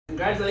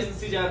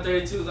Congratulations, CJ on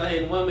 32s. I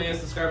hit 1 million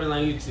subscribers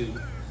on YouTube.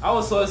 I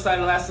was so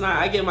excited last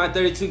night. I gave my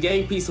 32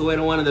 gang piece away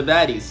to one of the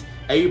baddies.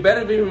 Hey, you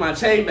better be with my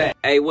chain back.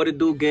 Hey, what it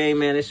do, gang,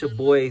 man? It's your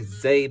boy,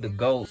 Zay the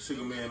GOAT.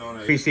 Sugar Man on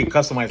it. PC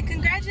customized.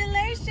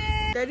 Congratulations.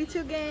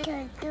 32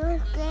 gang.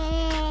 32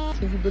 gang.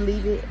 Can you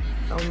believe it?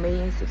 1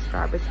 million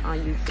subscribers on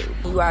YouTube.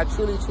 You are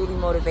truly, truly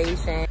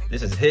motivation.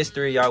 This is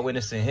history. Y'all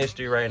witnessing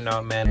history right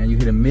now, man. And you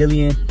hit 1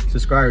 million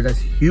subscribers. That's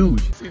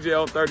huge.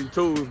 CJ on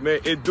 32s,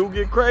 man. It do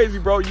get crazy,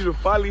 bro. You done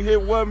finally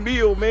hit 1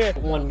 mil, man.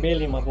 1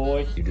 million, my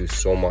boy. You do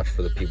so much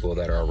for the people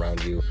that are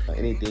around you.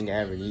 Anything I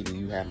ever needed,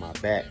 you have my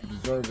back. You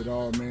deserve it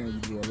all, man. You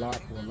do a lot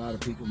for a lot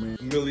of people, man.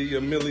 A milli.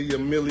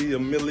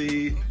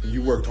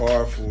 You worked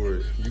hard for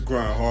it. You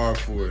grind hard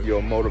for it.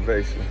 Your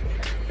motivation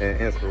and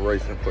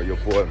inspiration for your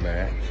boy,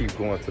 man. Keep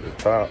going to the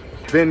top.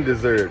 Been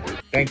deserved it.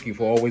 Thank you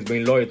for always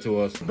being loyal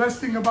to us. The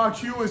best thing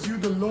about you is you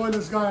the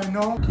loyalest guy I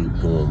know.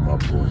 Keep going, my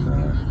boy,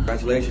 man.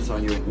 Congratulations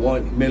on your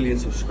 1 million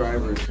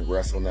subscribers.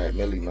 Congrats on that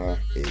milli, man.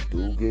 It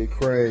do get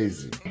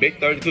crazy. Big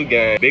 32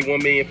 gang, big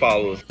 1 million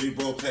followers. Big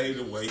bro paved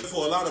the way.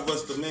 For a lot of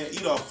us, the man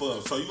eat off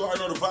of. So you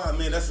already know the vibe,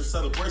 man. That's a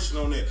celebration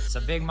on it. It's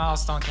a big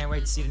milestone. Can't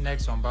wait to see the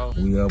next one, bro.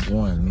 We up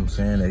one, you know what I'm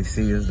saying? They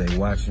see us, they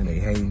watching, they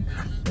hating,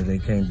 but they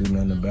can't do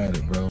nothing about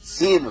it, bro.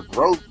 Seeing the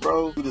growth,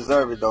 bro. You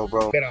deserve it, though,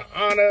 bro. It's been an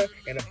honor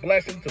and a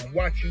blessing to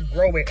watch you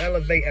grow and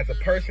elevate as a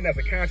person, as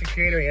a content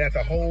creator, and as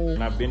a whole.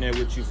 And I've been there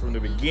with you from the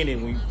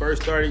beginning when you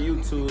first started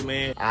YouTube,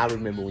 man. I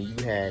remember when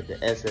you had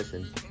the SS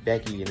and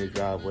Becky in the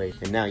driveway,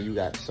 and now you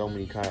got so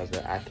many cars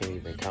that I can't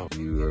even count.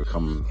 You have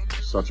come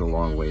such a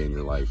long way in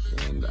your life,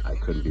 and I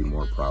couldn't be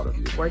more proud of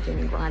you. Working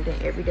and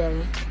grinding every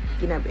day.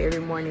 Getting up every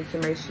morning to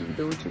make sure you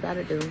do what you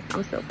gotta do.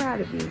 I'm so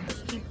proud of you.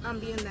 Just keep on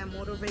being that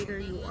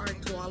motivator you are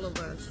to all of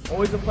us.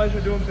 Always a pleasure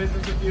doing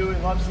business with you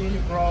and love seeing you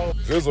grow.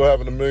 Jizzle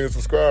having 1 million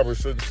subscribers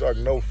shouldn't shock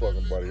no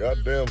fucking body. I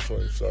damn sure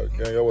ain't shocked.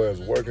 Gang, your ass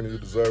working and you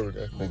deserve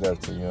it, gang. Big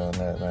ups to you on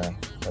that, man.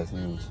 That's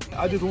huge.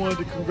 I just wanted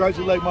to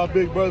congratulate my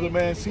big brother,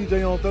 man.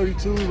 CJ on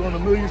 32s on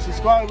 1 million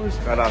subscribers.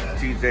 Shout out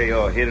to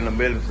TJ hitting 1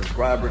 million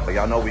subscribers.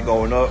 Y'all know we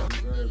going up.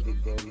 Deserve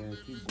it, bro, man.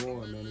 Keep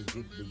going, man. It's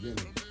just the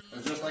beginning. It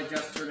was just like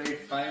yesterday,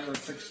 5 or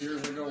 6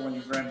 years ago when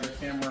you grabbed the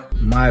camera.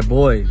 My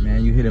boy,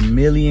 man, you hit 1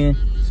 million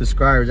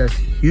subscribers. That's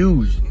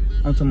huge.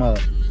 I'm talking about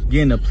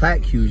getting the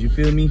plaque huge, you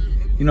feel me?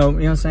 You know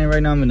what I'm saying?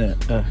 Right now I'm in a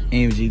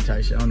AMG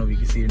type shit. I don't know if you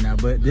can see it now,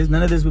 but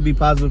none of this would be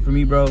possible for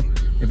me, bro,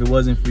 if it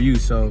wasn't for you.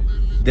 So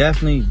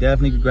definitely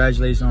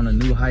congratulations on the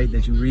new height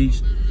that you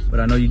reached. But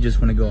I know you just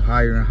want to go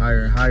higher and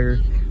higher and higher.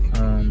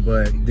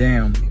 But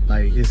damn,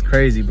 like, it's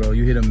crazy, bro.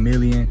 You hit 1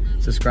 million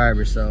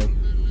subscribers. So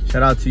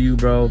shout out to you,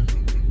 bro.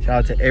 Shout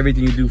out to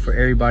everything you do for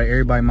everybody.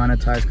 Everybody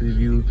monetized because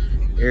of you.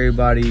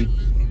 Everybody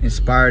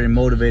inspired and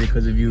motivated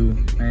because of you.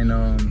 And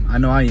I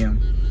know I am.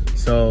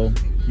 So,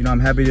 you know, I'm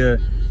happy to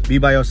be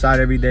by your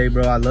side every day,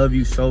 bro. I love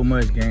you so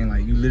much, gang.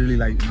 Like, you literally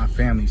like my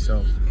family.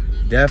 So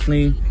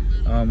definitely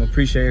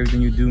appreciate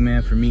everything you do,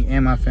 man, for me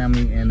and my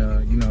family. And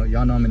you know,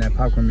 y'all know I'm in that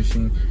popcorn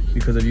machine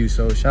because of you.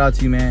 So shout out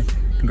to you, man.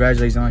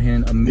 Congratulations on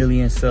hitting 1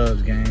 million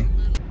subs, gang.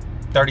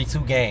 32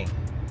 gang.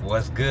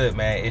 What's good,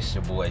 man? It's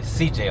your boy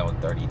CJ on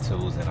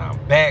 32s, and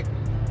I'm back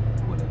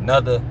with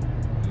another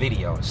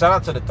video. Shout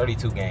out to the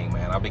 32 gang,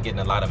 man. I've been getting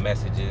a lot of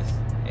messages,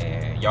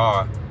 and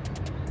y'all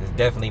is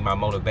definitely my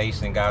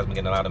motivation. Guys, been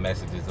getting a lot of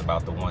messages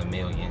about the 1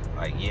 million.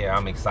 Like, yeah,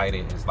 I'm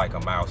excited. It's like a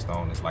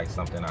milestone. It's like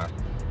something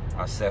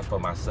I set for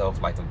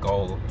myself, like a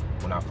goal.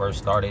 When I first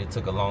started, it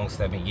took a long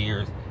 7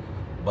 years,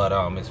 but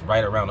it's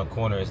right around the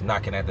corner. It's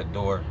knocking at the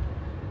door.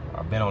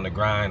 I've been on the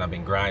grind. I've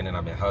been grinding.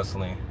 I've been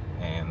hustling,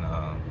 and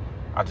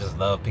I just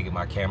love picking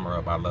my camera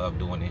up. I love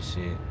doing this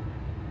shit.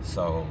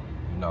 So,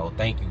 you know,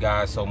 thank you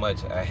guys so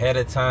much ahead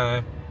of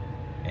time.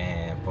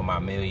 And for my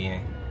 1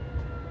 million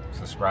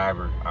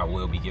subscriber, I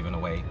will be giving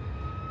away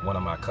one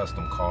of my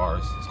custom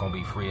cars. It's gonna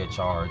be free of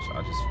charge.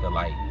 I just feel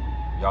like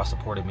y'all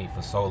supported me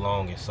for so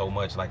long and so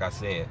much. Like I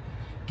said,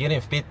 getting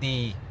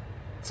 50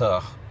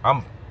 to,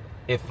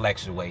 it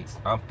fluctuates.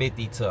 I'm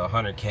 50 to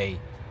 100K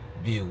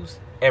views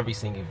every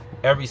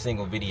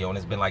single video, and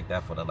it's been like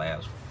that for the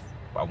last,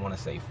 I want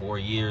to say, 4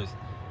 years,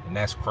 and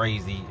that's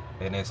crazy.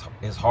 And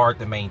it's hard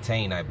to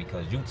maintain that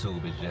because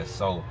YouTube is just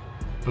so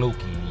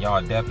fluky.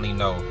 Y'all definitely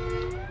know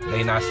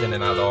they not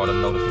sending out all the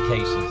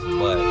notifications.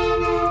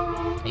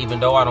 But even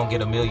though I don't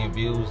get 1 million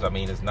views, I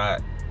mean, it's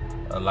not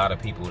a lot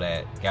of people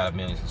that got 1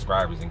 million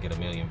subscribers and get 1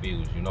 million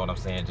views. You know what I'm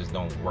saying? It just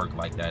don't work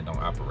like that, don't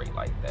operate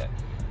like that.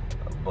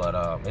 But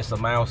it's a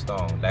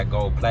milestone. That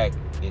gold plaque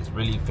is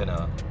really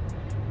finna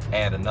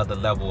add another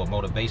level of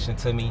motivation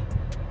to me.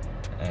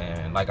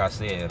 And like I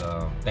said,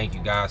 thank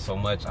you guys so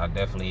much. I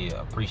definitely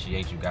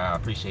appreciate you guys. I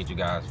appreciate you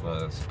guys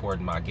for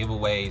supporting my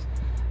giveaways,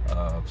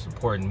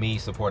 supporting me,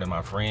 supporting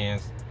my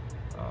friends.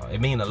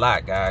 It mean a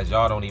lot, guys.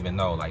 Y'all don't even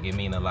know. Like, it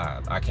mean a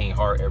lot. I can't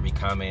heart every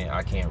comment.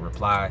 I can't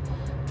reply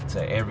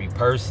to every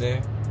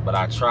person, but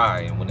I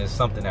try. And when it's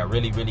something that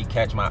really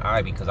catch my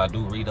eye, because I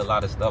do read a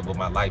lot of stuff, but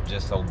my life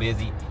just so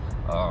busy,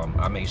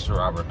 I make sure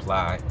I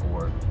reply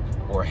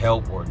or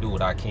help or do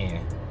what I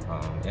can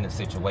in a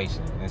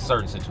situation, in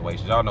certain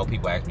situations. Y'all know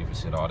people ask me for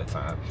shit all the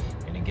time,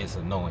 and it gets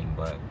annoying.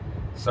 But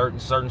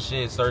certain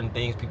shit, certain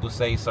things people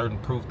say, certain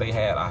proof they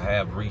had, I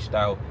have reached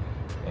out,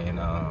 and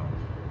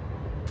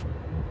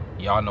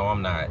y'all know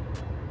I'm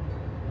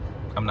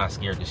not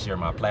scared to share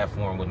my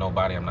platform with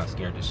nobody. I'm not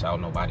scared to shout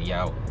nobody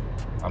out.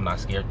 I'm not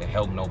scared to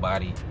help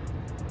nobody.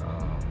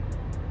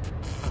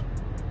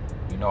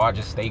 You know, I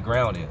just stay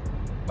grounded.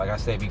 Like I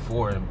said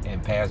before in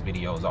past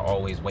videos, I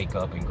always wake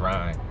up and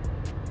grind.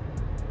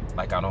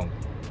 Like I don't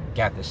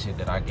got the shit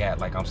that I got.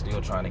 Like I'm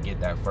still trying to get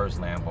that first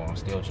Lambo. I'm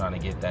still trying to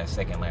get that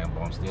second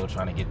Lambo. I'm still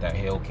trying to get that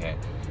Hellcat.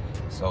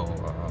 So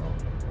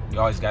you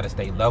always got to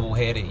stay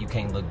level-headed. You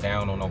can't look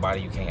down on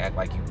nobody. You can't act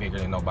like you bigger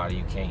than nobody.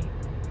 You can't,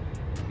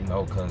 you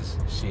know, because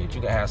shit,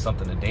 you can have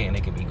something today and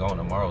it can be gone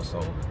tomorrow.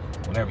 So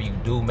whenever you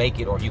do make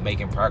it or you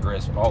making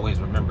progress, always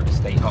remember to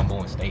stay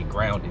humble and stay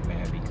grounded,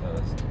 man,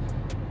 because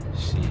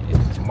shit,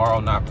 tomorrow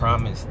not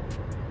promised.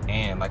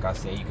 And like I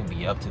said, you can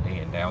be up today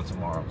and down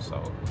tomorrow.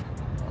 So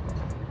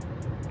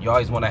you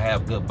always want to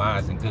have good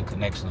bonds and good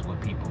connections with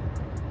people,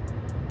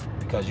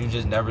 because you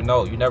just never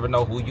know. You never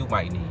know who you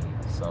might need.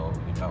 So,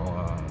 you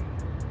know,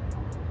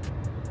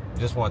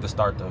 just wanted to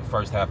start the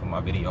first half of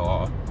my video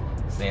off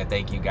saying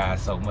thank you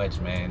guys so much,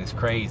 man. It's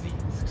crazy.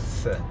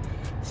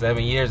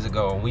 7 years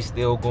ago, and we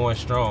still going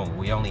strong.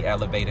 We only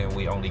elevating,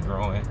 we only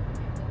growing.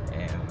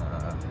 And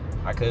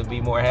I couldn't be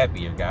more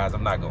happier, guys.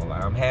 I'm not gonna lie.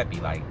 I'm happy.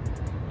 Like,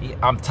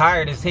 I'm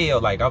tired as hell.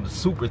 Like, I'm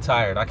super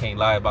tired. I can't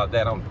lie about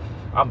that.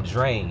 I'm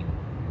drained.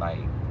 Like,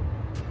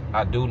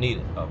 I do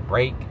need a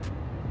break,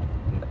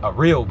 a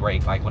real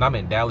break. Like when I'm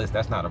in Dallas,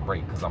 that's not a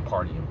break because I'm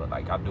partying, but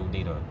like I do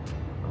need a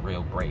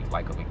real break,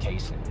 like a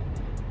vacation.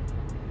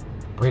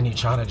 Brittany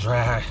trying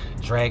to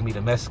drag me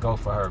to Mexico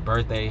for her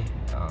birthday.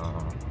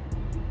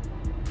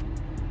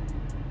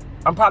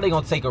 I'm probably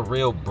gonna take a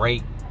real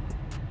break.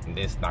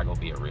 This not gonna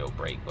be a real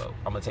break, but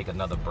I'm gonna take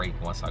another break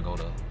once I go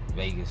to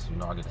Vegas. You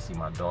know, I get to see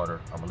my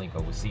daughter. I'm gonna link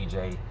up with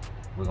CJ.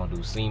 We're gonna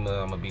do SEMA.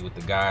 I'm gonna be with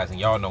the guys, and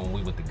y'all know when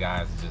we with the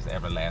guys, it's just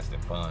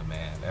everlasting fun,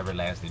 man.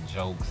 Everlasting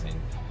jokes and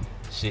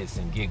shits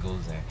and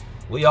giggles, and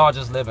we all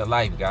just living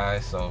life,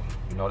 guys. So,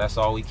 you know, that's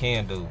all we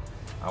can do.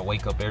 I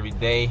wake up every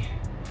day,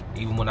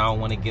 even when I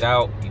don't want to get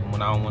out, even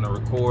when I don't want to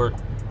record,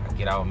 I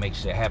get out and make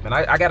shit happen.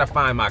 I gotta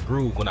find my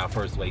groove when I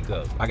first wake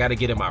up. I gotta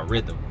get in my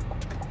rhythm.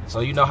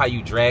 So you know how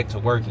you drag to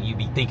work and you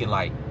be thinking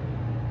like,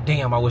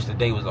 damn, I wish the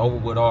day was over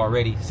with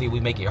already. See,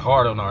 we make it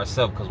hard on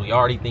ourselves because we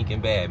already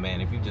thinking bad,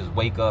 man. If you just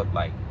wake up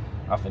like,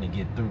 I'm finna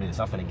get through this,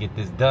 I'm finna get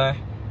this done,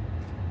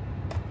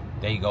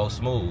 there you go,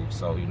 smooth.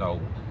 So, you know,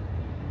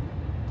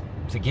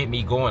 to get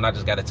me going, I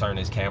just got to turn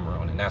this camera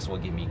on, and that's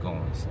what get me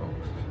going. So,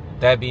 with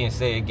that being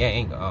said,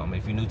 gang,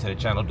 if you're new to the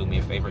channel, do me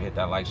a favor, hit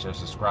that like, share,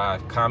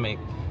 subscribe, comment,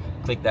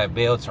 click that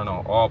bell, turn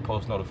on all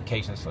post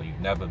notifications so you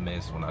never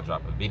miss when I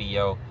drop a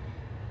video.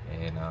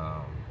 And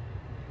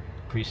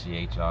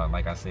appreciate y'all.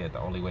 Like I said, the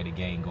only way the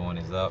game going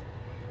is up,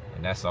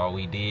 and that's all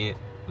we did.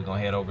 We're gonna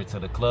head over to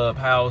the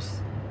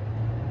clubhouse,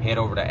 head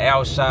over to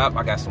Al's shop.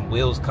 I got some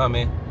wheels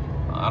coming.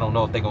 I don't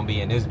know if they're gonna be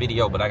in this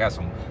video, but I got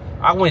some.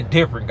 I went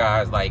different,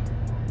 guys. Like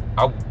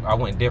I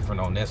went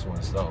different on this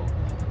one, so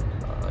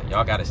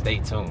y'all gotta stay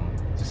tuned.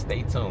 Just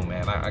stay tuned,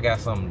 man. I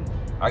got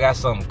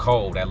something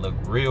cold that look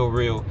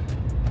real.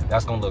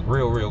 That's gonna look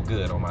real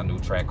good on my new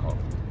track car.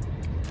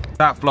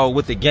 Top flow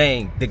with the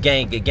gang.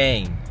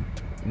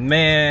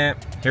 Man,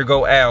 here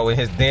go Al with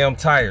his damn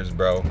tires,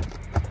 bro.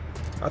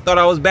 I thought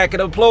I was back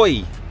at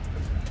employee.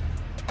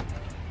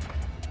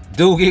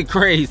 Dude get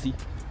crazy.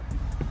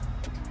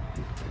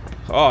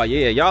 Oh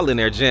yeah, y'all in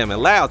there jamming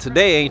loud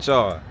today, ain't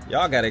y'all?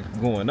 Y'all got it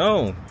going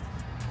on.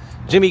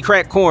 Jimmy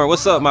Crack Corn,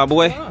 what's up, my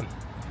boy?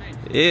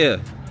 Yeah.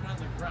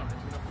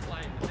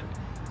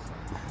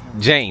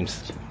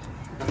 James.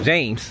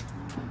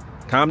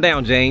 Calm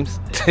down, James.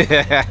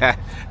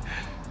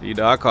 You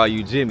know, I call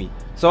you Jimmy.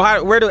 So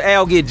where do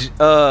Al get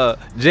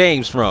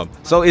James from?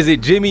 So is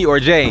it Jimmy or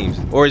James?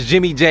 Or is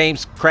Jimmy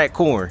James Crack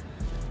Corn?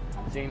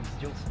 James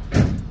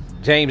Gilson.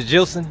 James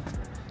Gilson?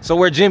 So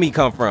where Jimmy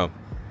come from?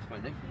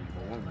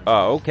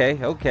 Oh,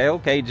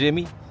 okay,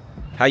 Jimmy.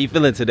 How you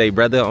feeling today,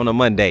 brother, on a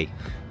Monday?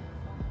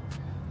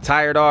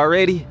 Tired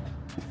already?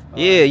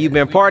 Yeah, you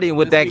been partying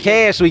with that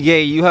cash we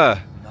gave you, huh?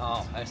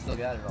 No, I still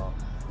got it all.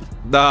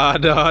 Nah.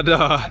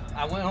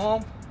 I went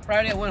home,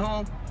 Friday I went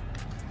home,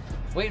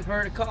 waiting for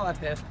her to call. I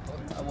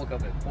woke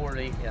up at 4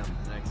 a.m. the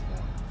next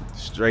morning.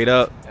 Straight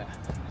up? Yeah.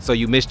 So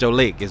you missed your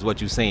lick is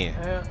what you saying?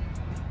 Yeah.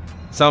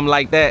 Something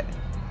like that?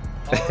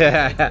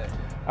 I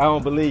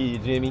don't believe you,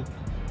 Jimmy.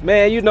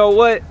 Man, you know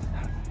what?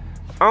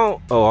 I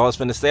was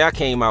finna say I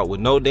came out with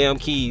no damn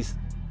keys.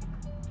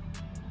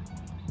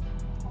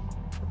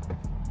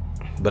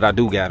 But I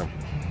do got them.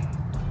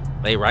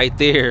 They right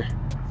there.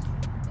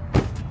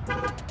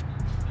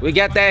 We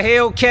got that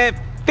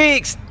Hellcat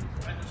fixed.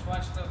 I just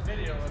watched the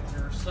video of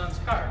your son's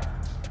car.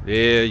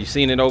 Yeah, you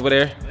seen it over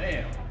there?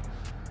 Damn.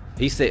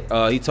 He said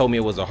he told me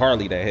it was a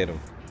Harley that hit him.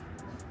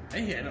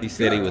 He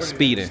said he was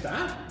speeding.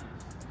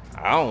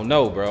 I don't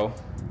know, bro.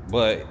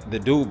 But the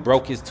dude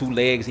broke his 2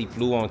 legs. He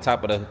flew on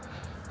top of the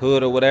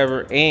hood or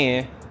whatever,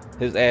 and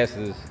his ass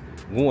is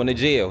going to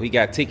jail. He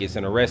got tickets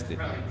and arrested.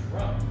 Probably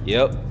drunk.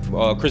 Yep.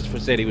 Christopher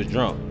said he was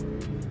drunk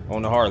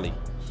on the Harley.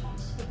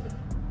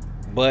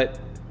 But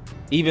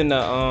even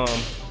the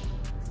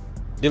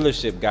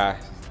dealership guy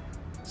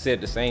said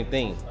the same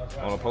thing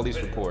on a police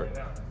report.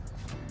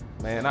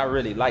 Man, I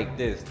really like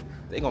this.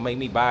 They gonna make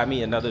me buy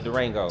me another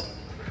Durango.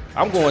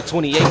 I'm going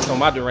 28s on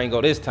my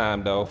Durango this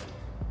time though.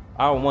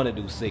 I don't want to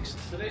do 6s.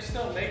 Do they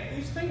still make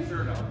these things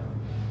or no?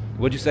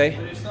 What'd you say?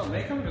 Do they still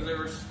make them? Because they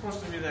were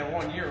supposed to be that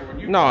 1 year when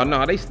you...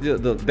 No, they still,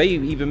 they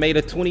even made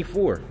a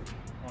 24.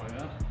 Oh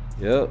yeah?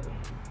 Yep.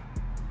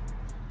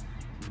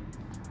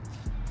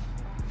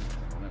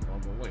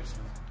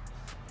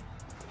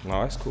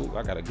 No, that's cool.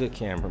 I got a good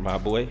camera, my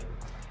boy.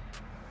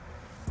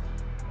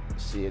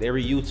 Shit,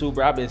 every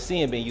YouTuber I've been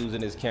seeing been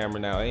using this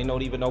camera now.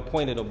 Ain't even no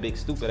point in them big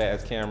stupid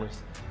ass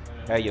cameras.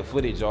 Have your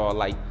footage all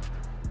like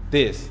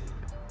this.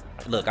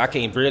 Look, I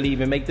can't barely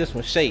even make this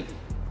one shake.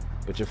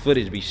 But your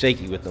footage be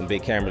shaky with them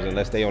big cameras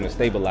unless they on a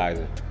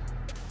stabilizer.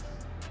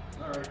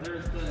 Alright,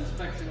 there's the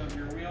inspection of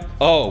your wheel.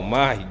 Oh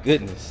my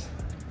goodness.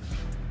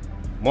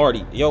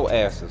 Marty, your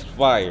ass is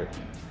fired.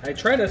 I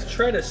tried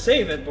to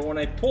save it, but when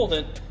I pulled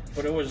it,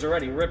 but it was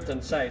already ripped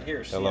inside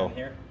here. See Hello. in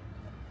here?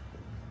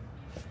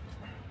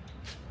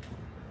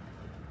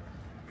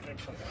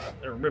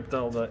 It ripped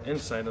out the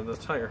inside of the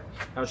tire.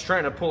 I was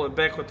trying to pull it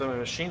back with the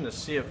machine to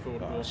see if it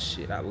would Oh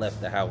shit, I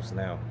left the house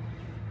now.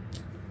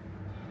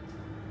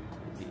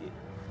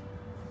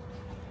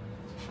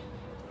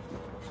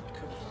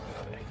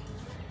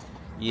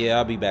 Yeah,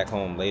 I'll be back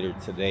home later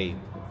today.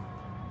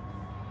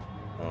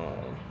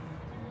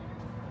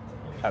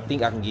 I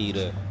think I can give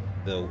you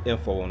the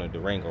info on the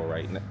Durango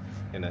right now.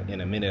 In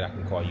a minute, I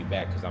can call you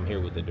back because I'm here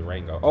with the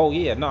Durango. Oh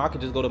yeah, no, I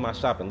could just go to my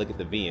shop and look at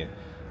the VIN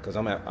because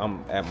I'm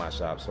at my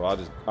shop. So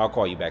I'll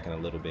call you back in a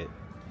little bit.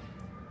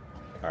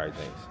 All right,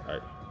 thanks. All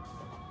right,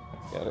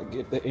 gotta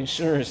get the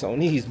insurance on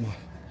these.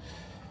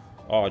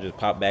 Oh, just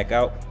pop back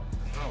out.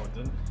 No, it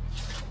didn't.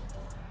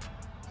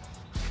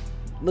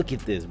 Look at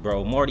this,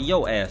 bro. Marty,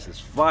 your ass is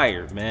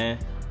fired, man.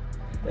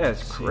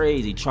 That's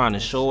crazy. Trying to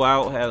show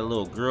out, had a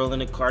little girl in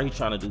the car. He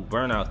trying to do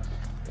burnout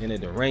in a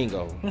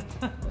Durango.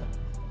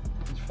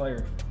 He's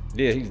fired.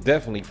 Yeah, he's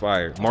definitely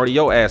fired. Marty,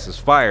 your ass is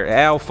fired.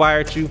 Al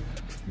fired you,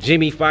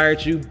 Jimmy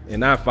fired you,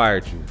 and I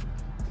fired you.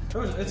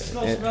 It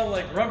still smelled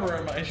like rubber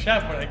in my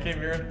shop when I came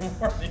here in the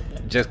morning.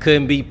 Just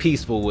couldn't be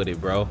peaceful with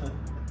it, bro.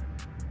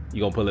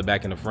 You gonna pull it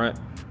back in the front?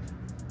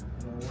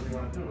 What do you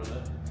want to do with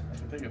it? I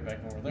can take it back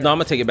over there. No, I'm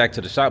gonna take it back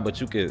to the shop,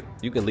 but you could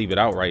leave it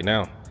out right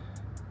now.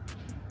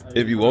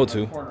 If you want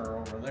to. Corner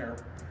over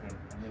there.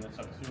 I mean, it's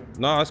up to you.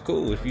 No, it's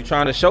cool. If you're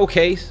trying to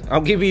showcase,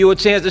 I'm giving you a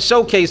chance to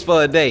showcase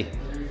for a day.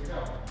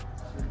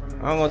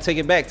 I'm gonna take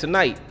it back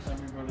tonight.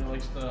 Everybody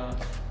likes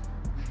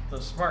the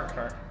smart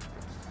car.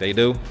 They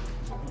do.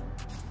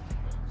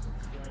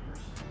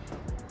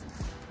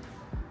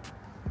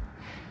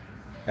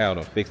 Al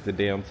done fixed the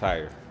damn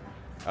tire.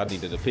 I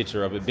needed a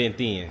picture of it bent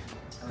in.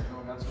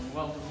 I got some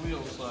welded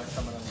wheels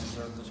coming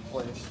in this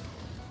place.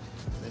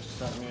 They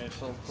sent me, I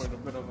sold quite a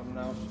bit of them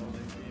now, so they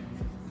gave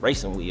me.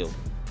 Racing wheel.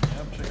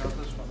 Yep, check out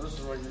this one. This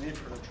is what you need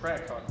for the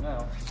track hawk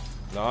now.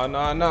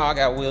 No. I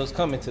got wheels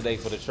coming today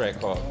for the track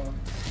hawk.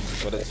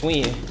 For the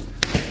twin.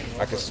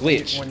 I can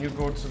switch. When you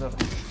go to the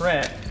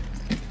track.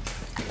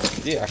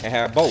 Yeah, I can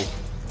have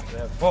both. You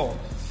have both.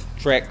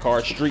 Track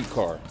car, street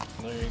car.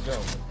 There you go.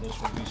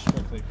 This would be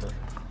strictly for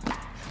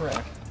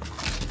track.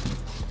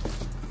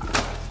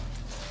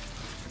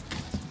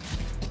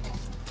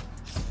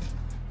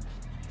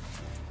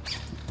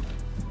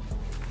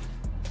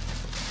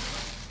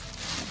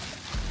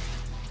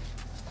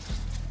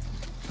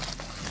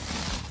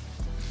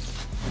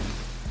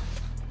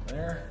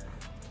 There.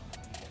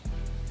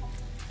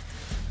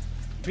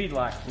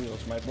 Beadlock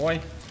wheels, my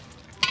boy.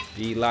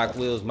 Beadlock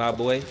wheels, my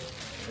boy.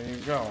 There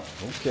you go.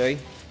 Okay.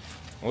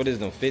 What is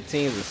them,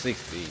 15s or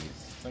 16s?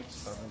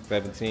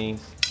 17s.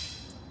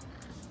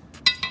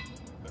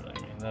 But I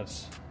mean,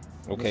 that's...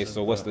 Okay,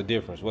 so what's the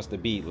difference? What's the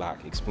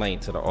beadlock? Explain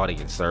to the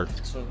audience, sir.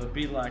 So the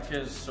beadlock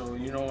is, so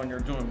you know when you're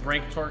doing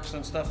brake torques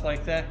and stuff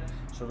like that,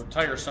 so the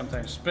tire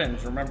sometimes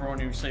spins. Remember when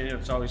you say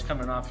it's always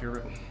coming off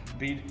your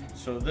bead?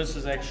 So this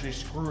is actually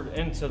screwed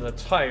into the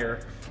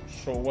tire,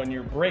 so when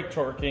you're brake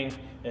torquing,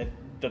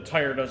 the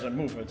tire doesn't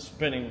move. It's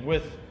spinning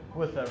with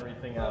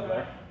everything on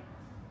there.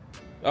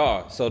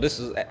 Oh, so this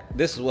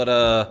is what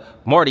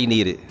Marty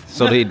needed,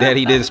 so that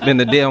he didn't spin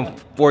the damn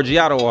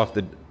Forgiato off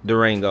the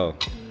Durango.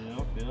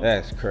 Yep.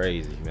 That's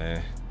crazy,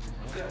 man.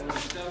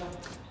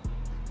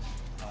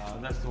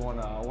 That's the one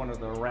of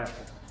the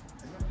raffles.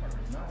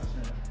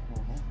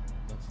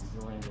 That's the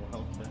Durango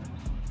outfit.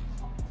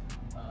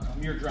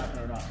 You're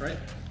dropping it off, right?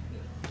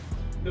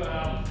 No,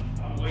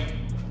 I'm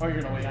waiting. Oh,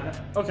 you're gonna wait on it?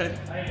 Okay.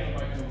 I ain't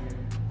gonna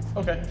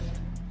Okay.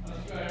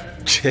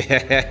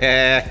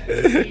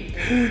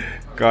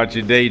 Caught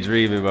you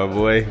daydreaming, my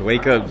boy.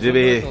 Wake up,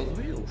 Jimmy.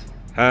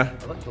 Huh?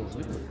 I like those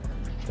wheels.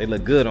 They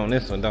look good on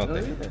this one, don't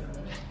they?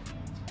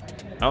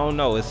 I don't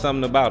know. It's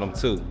something about them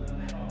too.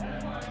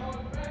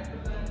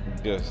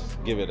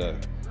 Just give it a.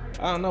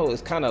 I don't know.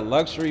 It's kind of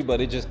luxury,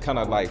 but it just kind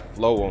of like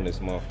flow on this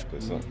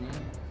motherfucker. So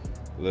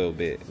A little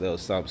bit, a little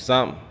something,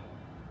 something.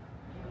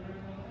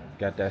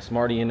 Got that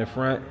Smarty in the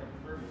front.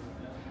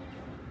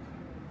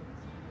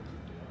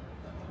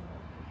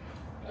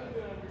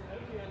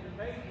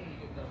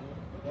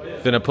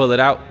 Finna pull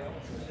it out.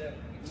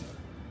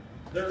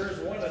 There is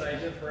one that I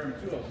did for him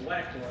too, a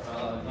black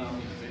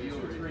one. 2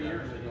 or 3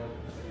 years ago.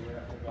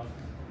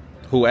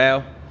 Who,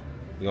 Al?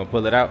 You gonna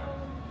pull it out?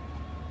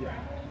 Yeah.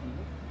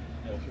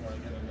 If you want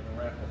to get into the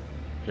raffle.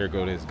 Here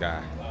go this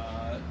guy.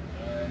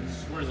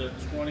 Where is it?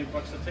 $20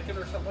 a ticket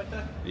or something like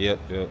that? Yep.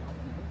 There you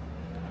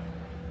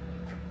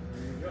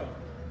go.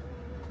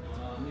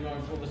 You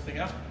want to pull this thing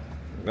out?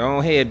 Go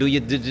ahead, do your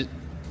digit.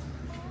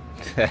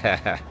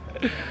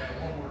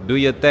 Do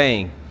your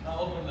thing.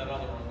 I'll open that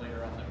other one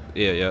later on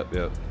there.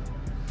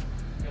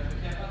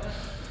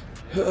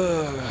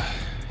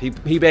 Yeah.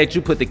 He bet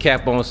you put the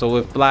cap on, so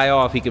if fly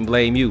off, he can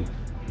blame you.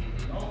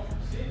 Oh,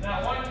 see,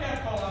 now one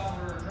cap fall out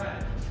when we were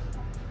trying.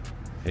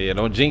 Yeah,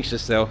 don't jinx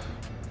yourself.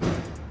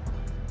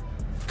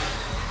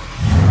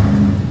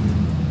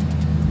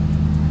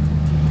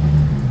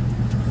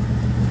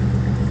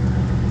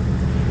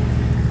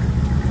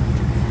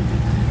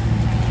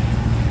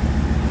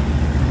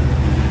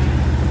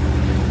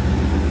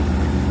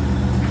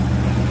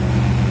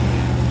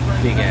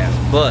 Big ass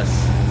bus.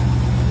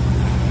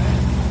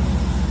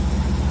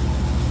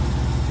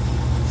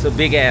 It's a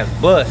big ass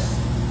bus.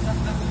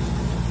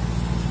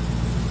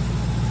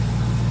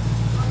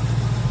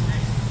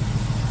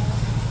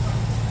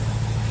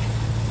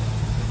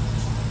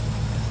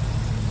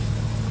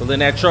 Pull in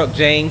that truck,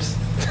 James.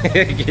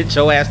 Get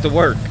your ass to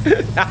work.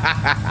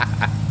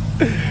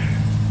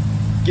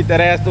 Get that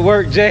ass to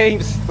work,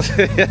 James.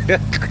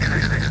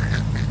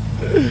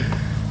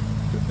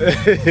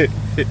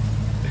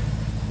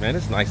 Man,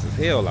 it's nice as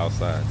hell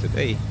outside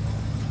today.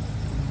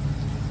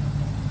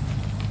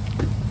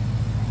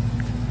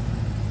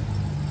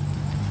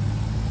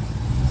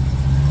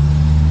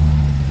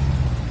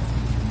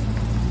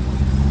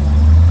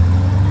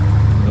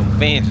 Them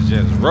fans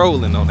just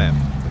rolling on that.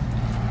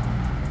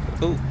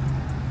 Ooh.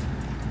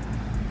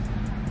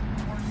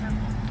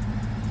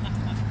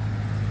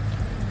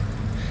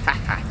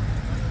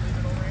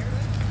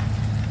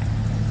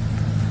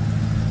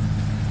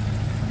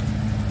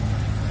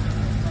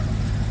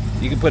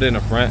 You can put it in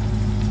the front.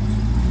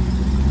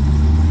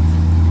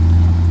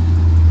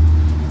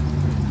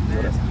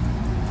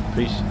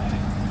 Appreciate it.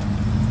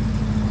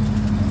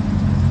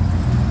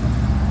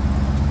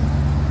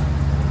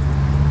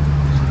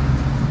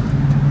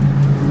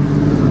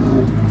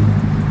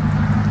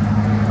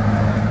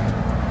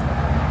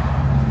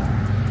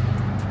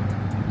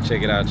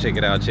 Check it out, check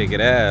it out, check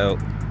it out.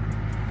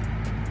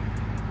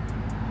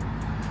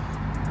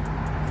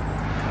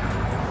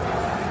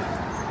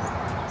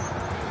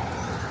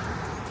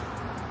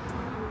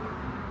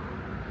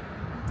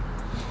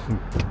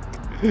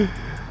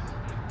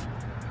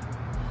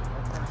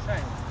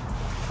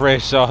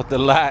 Fresh off the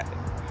lot.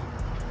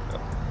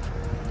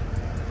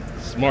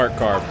 Smart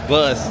car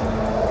bus.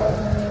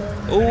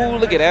 Ooh,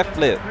 look at that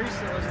flip.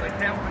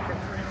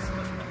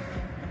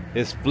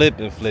 It's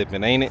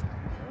flipping, ain't it?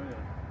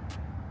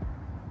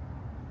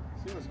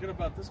 See what's good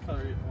about this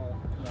color?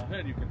 Well, in the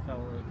head you can tell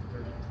where it's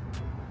dirty.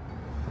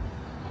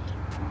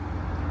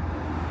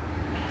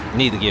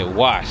 Need to get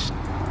washed.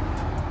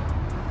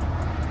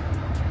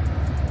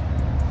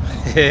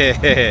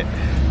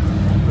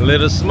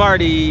 Little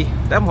Smarty.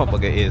 That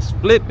motherfucker is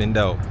flipping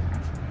though.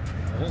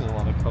 There's a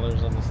lot of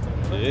colors on this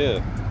thing.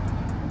 Yeah.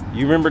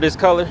 You remember this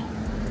color? This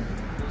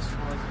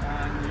was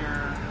on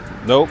your...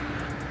 Nope.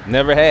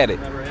 Never had it.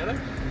 Never had it?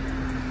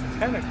 It's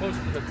kind of close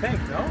to the tank,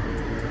 no?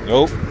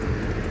 Nope.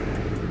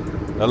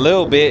 A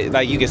little bit,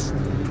 like you get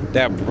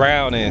that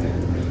brown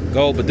and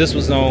gold, but this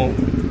was on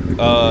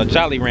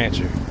Jolly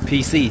Rancher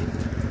PC.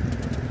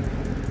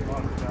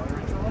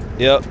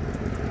 Yep.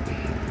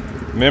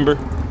 Remember?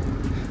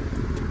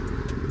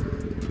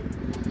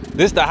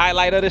 This the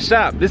highlight of the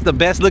shop. This the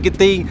best looking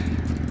thing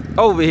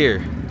over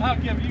here. I'll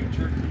give you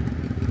jerky.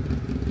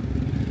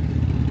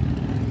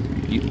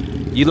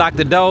 You lock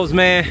the doors,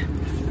 man.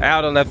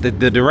 I done left the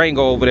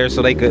Durango over there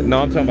so they could.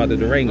 No, I'm talking about the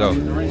Durango.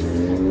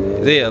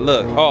 Yeah,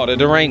 look. Oh, the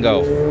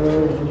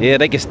Durango. Yeah,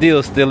 they can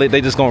still steal it.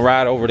 They just gonna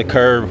ride over the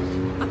curb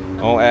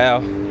on Al.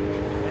 I got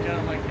it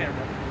on my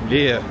camera.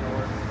 Yeah.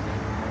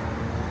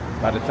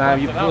 By the time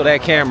you pull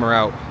that camera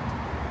out.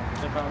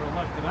 If I would have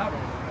left it out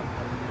over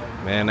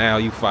there. Man, now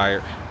you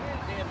fired.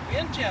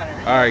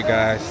 Alright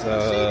guys,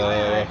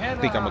 I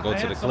think I'm gonna go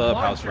to the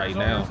clubhouse right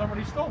now. I'm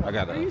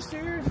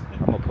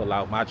gonna pull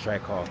out my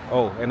track car.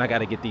 Oh, and I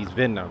gotta get these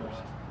VIN numbers.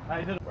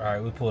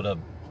 Alright, we pulled up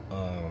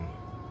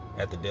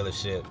at the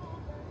dealership.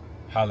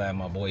 Holla at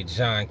my boy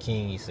John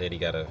King. He said he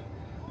got a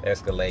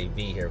Escalade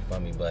V here for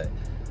me, but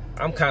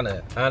I'm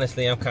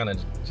honestly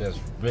just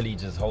really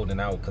holding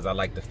out because I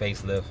like the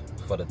facelift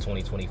for the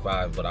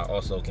 2025, but I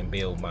also can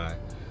build my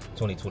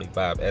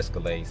 2025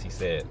 Escalades. He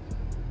said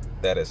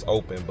that is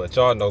open, but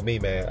y'all know me,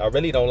 man. I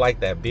really don't like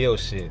that build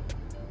shit.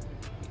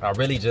 I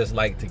really just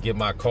like to get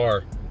my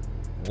car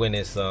when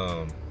it's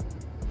done,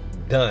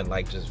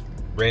 like just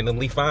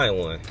randomly find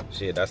one.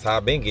 Shit, that's how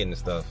I've been getting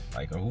stuff.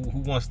 Like, who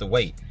wants to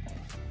wait?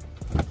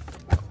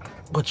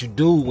 But you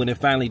do, when it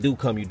finally do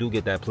come, you do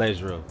get that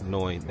pleasure of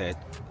knowing that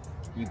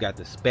you got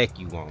the spec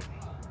you want.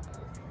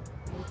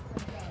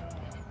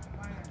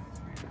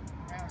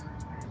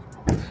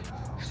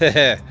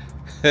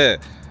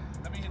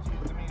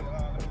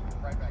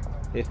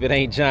 If it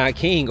ain't John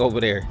King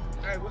over there.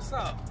 Hey, what's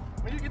up?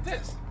 When you get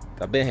this?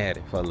 I've been had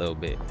it for a little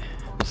bit.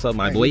 What's up,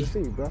 my boy? Good to see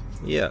you, bro.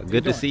 Yeah,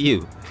 good to see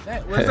you.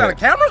 Hey, was that a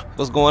camera?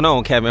 What's going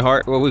on, Kevin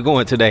Hart? Where we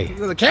going today?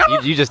 Is it a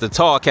camera? You just a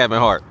tall Kevin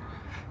Hart.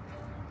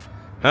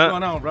 Huh? What's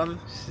going on, brother?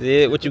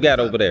 Shit, what you got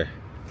over there?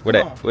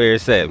 Where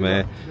it's at,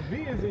 man? The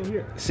V is in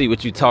here. See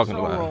what you talking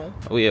about.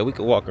 Oh yeah, we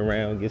could walk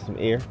around and get some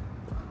air.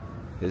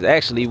 It's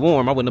actually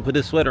warm. I wouldn't have put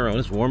this sweater on.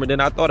 It's warmer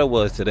than I thought it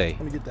was today.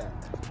 Let me get that.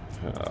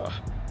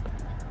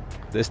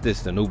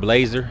 This the new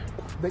Blazer.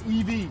 The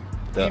EV.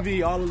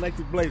 EV all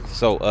electric Blazer.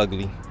 So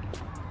ugly.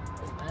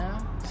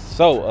 Yeah.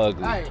 So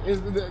ugly. Hey, it's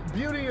the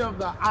beauty of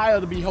the eye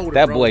of the beholder.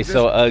 That boy's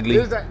so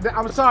ugly.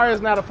 I'm sorry,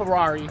 it's not a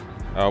Ferrari.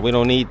 Oh, we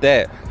don't need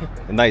that.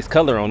 A nice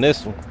color on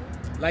this one.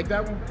 Like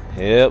that one?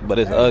 Yeah, but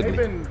it's ugly.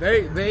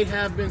 They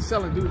have been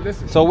selling, dude.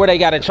 Listen. So where they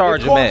got to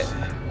charge them at?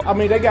 I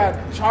mean, they got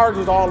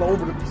chargers all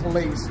over the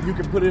place. You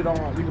can put it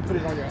on. You can put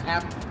it on your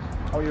app,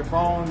 on your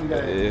phone. You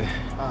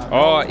got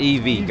all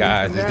EV,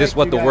 guys. Is this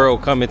what the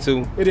world coming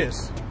to? It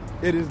is.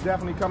 It is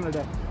definitely coming to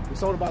that. We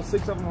sold about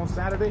 6 of them on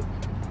Saturday.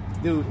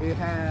 Dude, it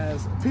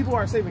has. People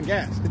are saving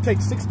gas. It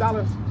takes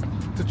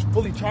 $6 to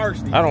fully charge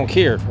these. I don't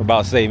care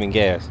about saving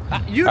gas. I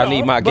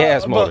need my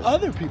gas motor. But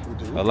other people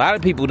do. A lot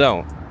of people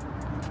don't.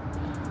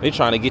 They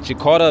trying to get you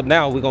caught up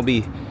now. We're gonna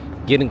be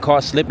getting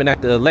caught slipping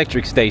at the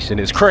electric station.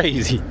 It's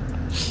crazy.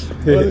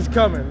 Well, it's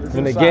coming. It's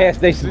From inside. the gas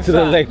station It's to the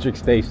inside. electric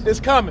station.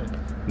 It's coming.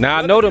 Now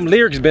I know them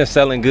lyrics been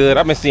selling good.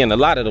 I've been seeing a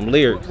lot of them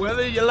lyrics.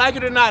 Whether you like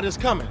it or not, it's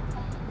coming.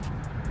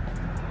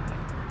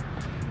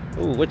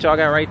 Ooh, what y'all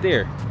got right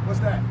there? What's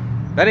that?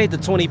 That ain't the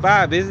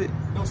 25, is it?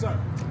 No, sir.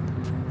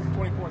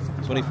 24.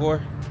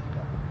 24?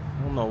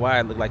 I don't know why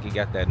it looked like it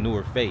got that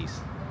newer face.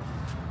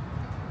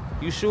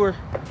 You sure?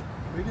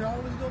 We can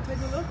always go take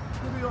a look.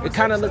 It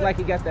kind of looked like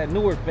it got that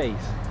newer face.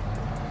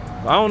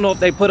 I don't know if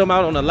they put them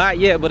out on the lot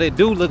yet, but it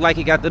do look like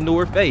it got the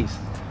newer face.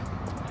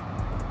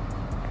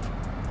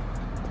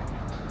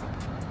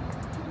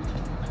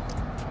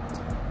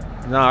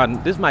 Nah,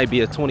 this might be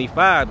a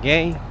 25,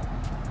 gang.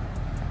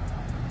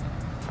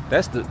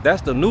 That's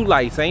the new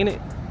lights, ain't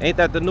it? Ain't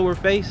that the newer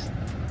face?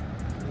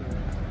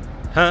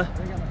 Huh?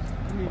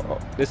 Oh,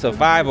 this a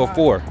 5 or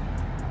 4?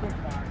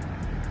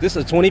 This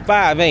a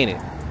 25, ain't it?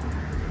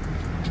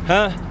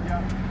 Huh?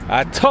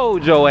 I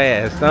told your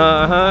ass.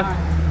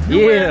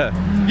 Yeah.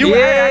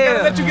 I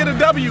gotta let you get a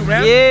W,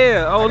 man.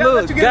 Yeah. Oh, look,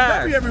 let you get a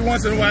W every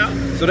once in a while.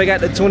 So they got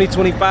the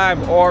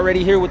 2025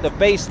 already here with the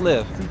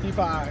facelift.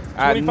 CT5.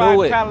 I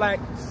knew it. Cadillac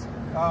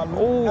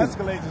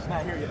Escalades is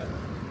not here yet.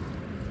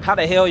 How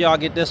the hell y'all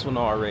get this one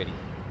already?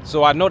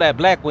 So I know that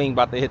Blackwing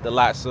about to hit the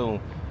lot soon.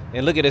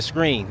 And look at the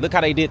screen. Look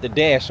how they did the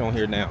dash on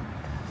here now.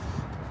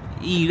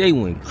 They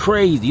went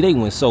crazy. They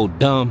went so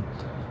dumb.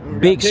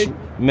 Big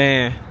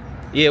man.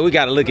 Yeah, we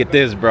gotta look at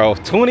this, bro.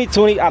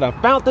 2020, I done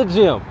found the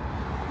gym.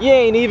 You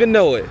ain't even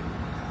know it.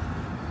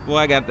 Boy,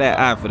 I got that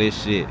eye for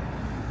this shit.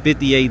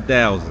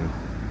 58,000.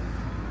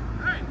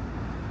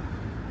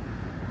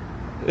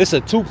 It's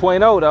a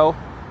 2.0 though.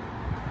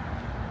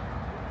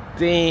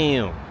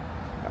 Damn.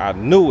 I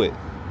knew it.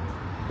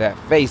 That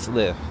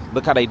facelift.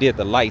 Look how they did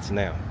the lights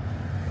now.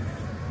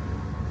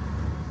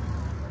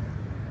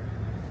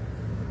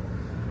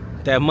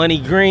 That money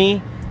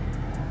green.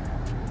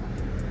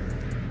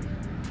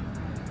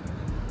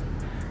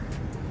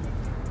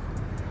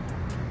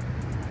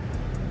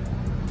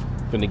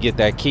 Finna get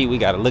that key. We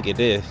gotta look at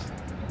this.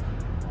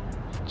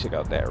 Check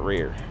out that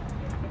rear.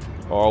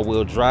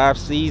 All-wheel drive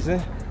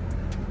season.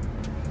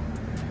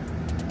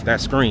 That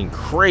screen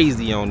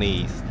crazy on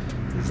these.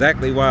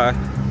 Exactly why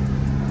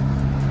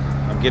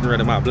I'm getting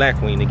rid of my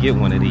Blackwing to get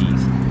one of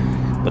these.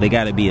 But they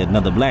gotta be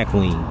another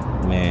Blackwing,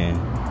 man.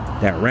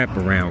 That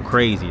wraparound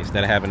crazy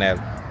instead of having that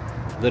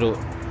little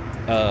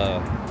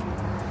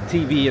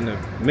TV in the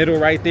middle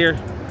right there.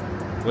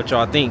 What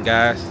y'all think,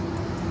 guys,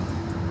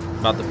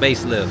 about the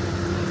facelift?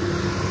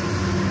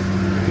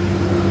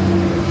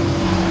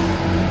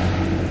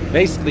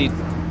 Basically,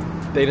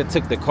 they done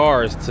took the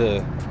cars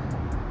to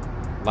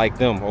like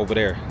them over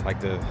there,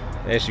 like the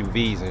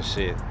SUVs and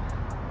shit.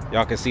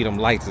 Y'all can see them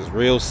lights is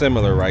real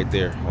similar right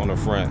there on the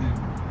front.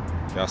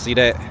 Y'all see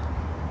that?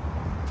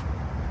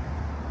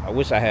 I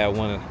wish I had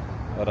one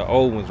of the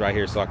old ones right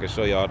here so I could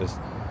show y'all this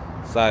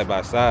side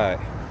by side.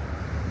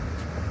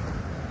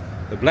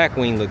 The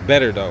Blackwing look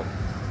better though.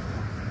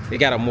 They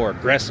got a more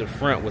aggressive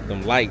front with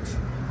them lights.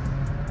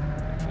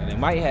 And it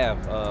might have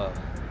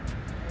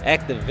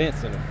active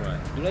vents in the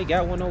front. Do they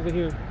got one over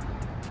here?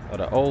 Or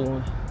the old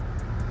one?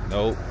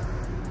 Nope.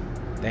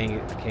 Dang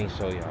it, I can't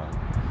show y'all.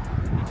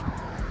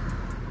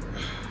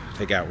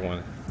 They got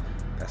one.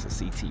 That's a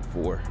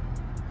CT4.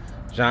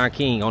 John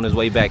King on his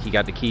way back, he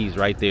got the keys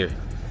right there.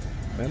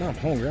 Man, I'm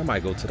hungry. I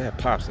might go to that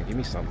Pops and give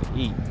me something to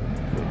eat.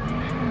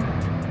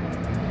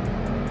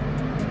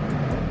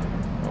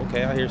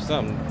 Okay, I hear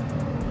something.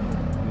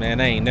 Man,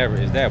 I ain't never.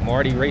 Is that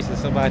Marty racing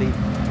somebody?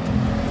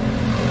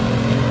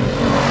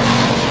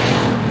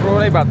 Bro,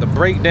 they about to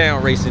break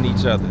down racing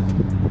each other.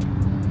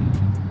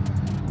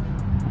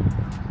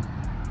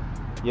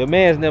 Your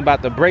man's them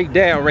about to break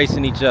down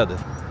racing each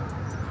other.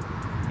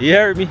 You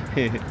heard me?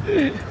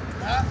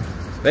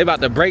 They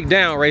about to break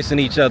down racing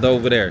each other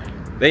over there.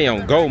 They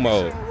on go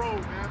mode.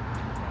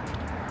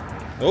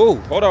 Oh,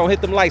 hold on,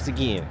 hit them lights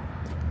again.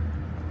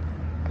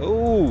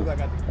 Ooh.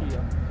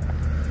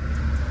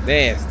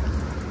 Nasty.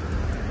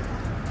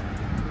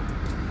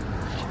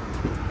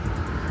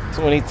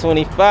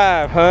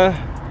 2025, huh?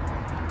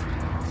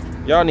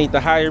 Y'all need to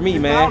hire me,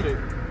 man.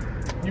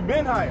 You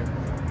been hired.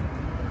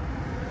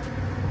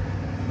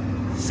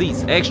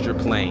 Seats extra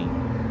plain.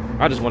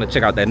 I just want to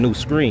check out that new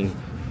screen.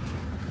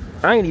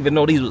 I didn't even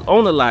know these was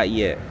on the lot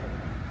yet.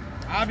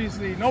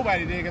 Obviously,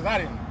 nobody did because I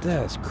didn't.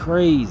 That's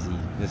crazy.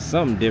 There's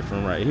something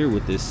different right here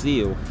with this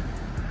seal.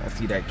 I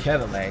see that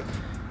Cadillac.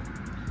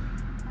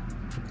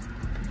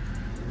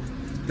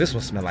 This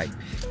one smell like,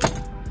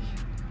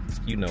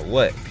 you know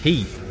what?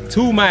 Pee.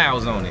 2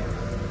 miles on it.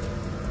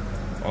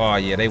 Oh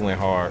yeah, they went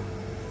hard.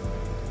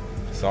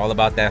 It's all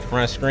about that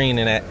front screen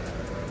and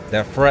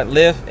that front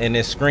lift and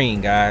this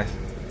screen, guys.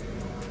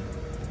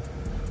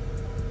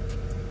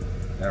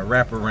 That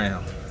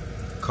wraparound.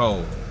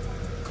 Cold.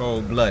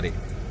 Cold-blooded.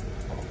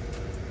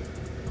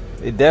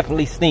 It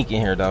definitely stink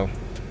in here though.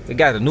 It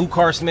got a new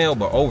car smell,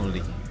 but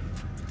overly.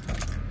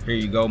 Here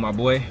you go, my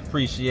boy.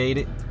 Appreciate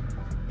it.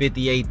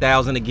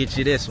 $58,000 to get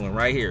you this one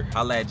right here.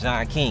 Holla at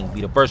John King.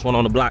 Be the first one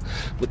on the block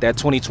with that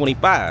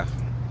 2025.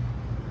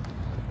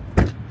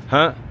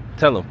 Huh?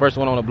 Tell him. First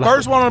one on the block.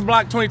 First one on the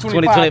block,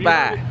 2025.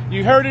 2025.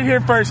 You heard it here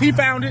first. He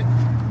found it.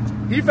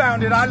 He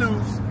found it. I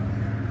lose.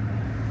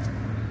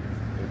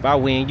 If I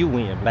win, you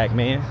win, black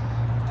man.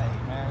 Hey,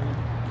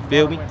 man.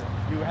 Feel me?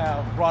 You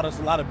have brought us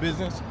a lot of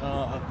business.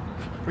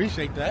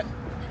 Appreciate that.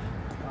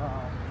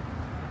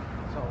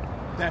 So,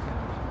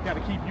 definitely. Got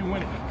to keep you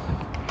winning.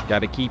 Got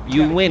to keep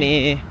you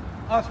winning.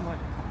 Us winning.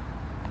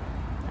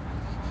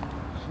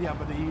 Yeah,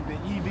 but the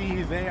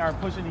EVs, they are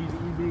pushing these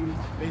EVs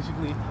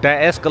basically.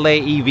 That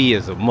Escalade EV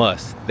is a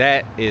must.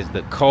 That is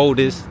the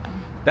coldest.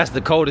 That's the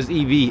coldest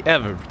EV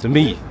ever to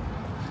me.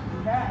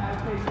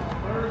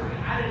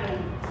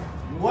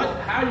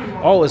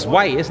 Oh, it's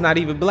white. It's not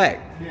even black.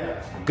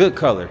 Yeah. Good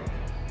color.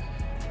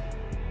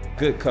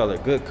 Good color.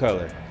 Good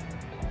color.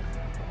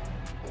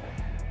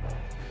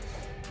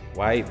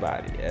 White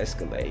body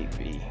Escalade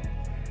V.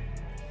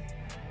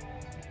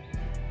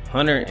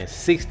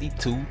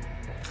 $162,000.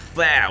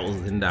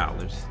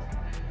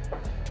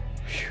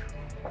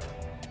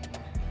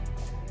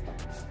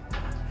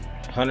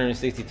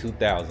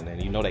 $162,000,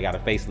 and you know they got a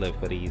facelift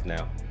for these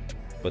now,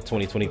 for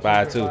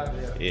 2025 too.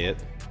 Yeah.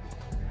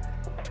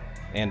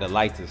 And the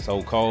lights are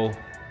so cold.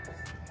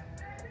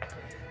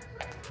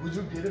 Would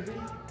you get a V?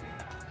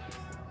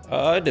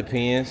 It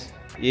depends.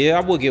 Yeah,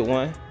 I would get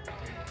one.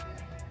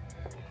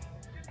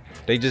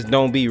 They just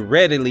don't be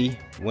readily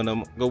when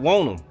I'm go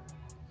want them.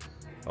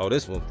 Oh,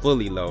 this one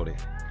fully loaded.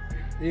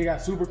 You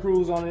got Super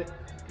Cruise on it.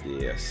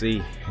 Yeah,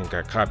 see, and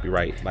got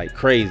copyright like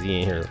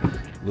crazy in here.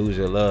 Lose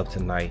Your Love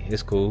Tonight.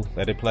 It's cool.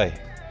 Let it play.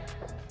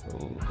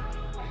 Ooh.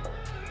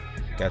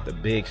 Got the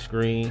big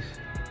screens.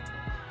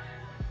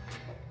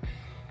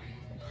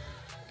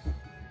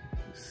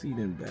 See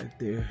them back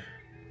there.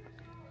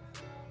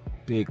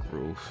 Big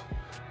roof.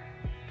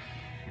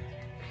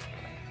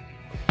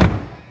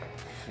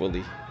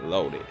 Fully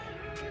loaded.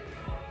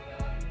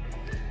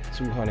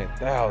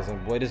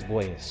 200,000. Boy, this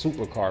boy is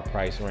supercar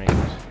price range.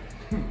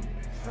 I ain't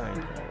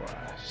gonna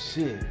lie.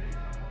 Shit.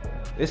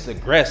 It's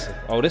aggressive.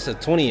 Oh, this is a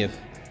 20th.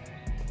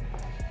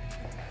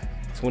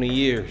 20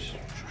 years.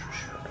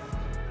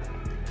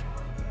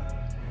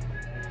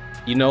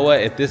 You know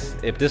what? If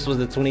this was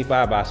the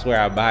 25, I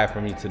swear I'd buy it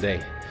from you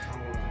today.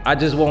 I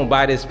just won't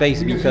buy this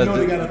face because you know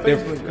they got a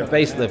the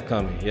facelift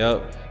coming.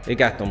 Yup. It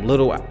got them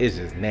little, it's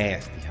just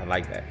nasty. I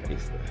like that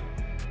facelift.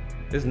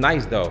 It's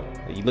nice though.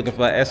 You looking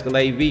for an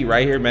Escalade V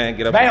right here, man?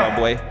 Get up with my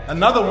boy.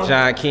 Another one.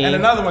 John King. And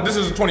another one. This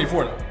is a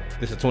 24 though.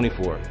 This is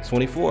 24.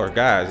 24,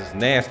 guys. It's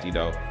nasty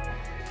though.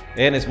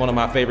 And it's one of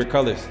my favorite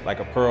colors, like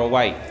a pearl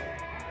white.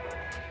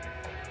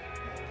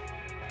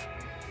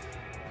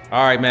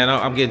 All right, man.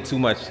 I'm getting too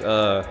much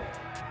of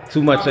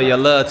your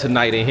love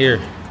tonight in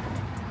here.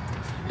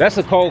 That's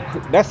a cold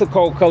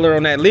color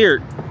on that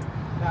Lyric.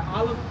 That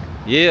olive?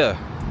 Yeah.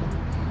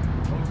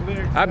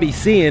 I be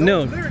seeing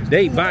them.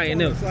 They buying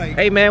them. Like,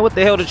 hey man, what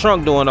the hell the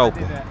trunk doing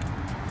open?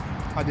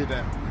 I did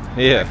that.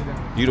 Yeah.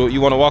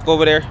 You want to walk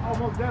over there? Oh,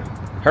 most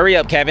definitely. Hurry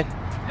up, Kevin.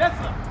 Yes,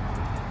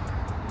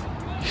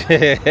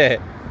 sir.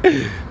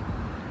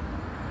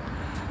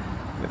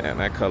 Man,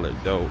 that color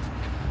dope.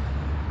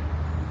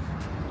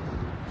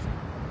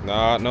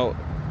 No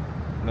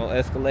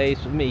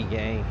Escalades for me,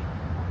 gang.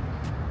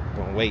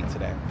 Gonna wait till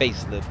that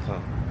facelift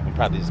come. I'm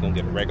probably just gonna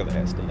get a regular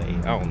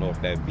Escalade. I don't know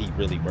if that V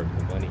really worth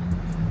the money.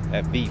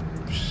 That V,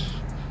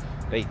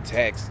 they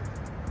tax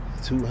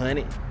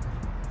 200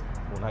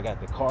 when I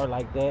got the car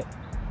like that.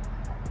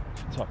 What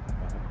you talking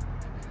about?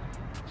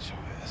 Show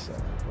your ass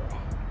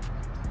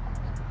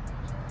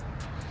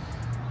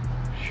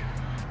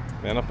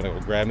Man, I'm finna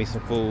go grab me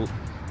some food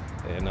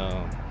and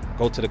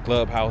go to the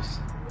clubhouse.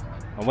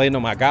 I'm waiting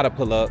on my guy to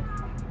pull up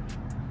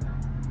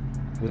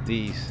with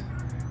these.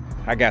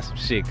 I got some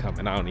shit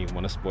coming. I don't even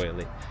want to spoil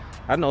it.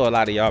 I know a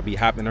lot of y'all be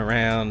hopping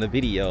around the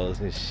videos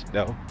and shit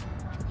though.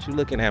 What you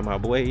looking at, my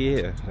boy?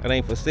 Yeah, that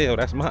ain't for sale.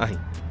 That's mine.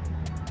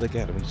 Look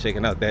at him. He's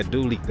checking out that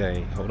dually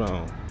thing. Hold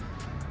on.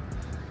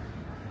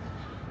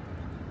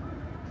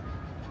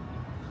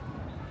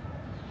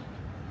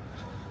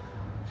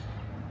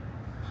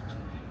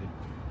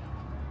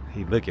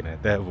 He looking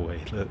at that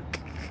boy. Look.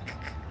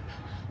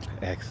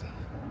 Excellent.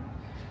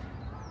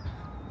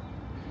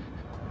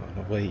 I don't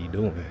know what he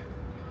doing.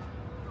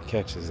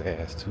 Catch his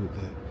ass too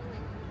good.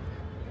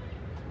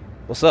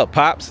 What's up,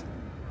 Pops?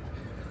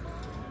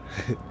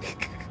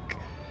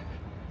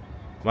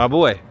 My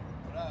boy.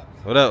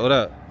 What up? What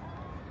up?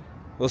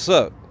 What's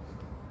up?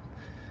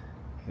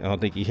 I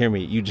don't think you hear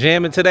me. You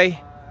jamming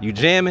today? You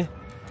jamming?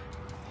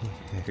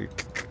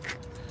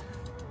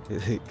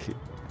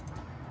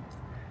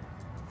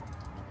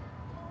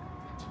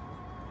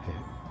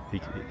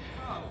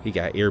 He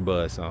got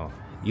earbuds on.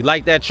 You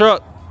like that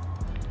truck?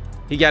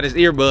 He got his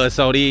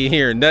earbuds on. He ain't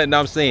hearing nothing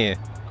I'm saying.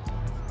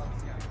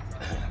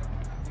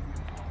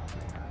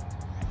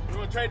 You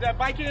want to trade that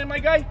bike in, my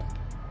guy?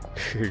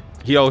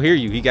 He don't hear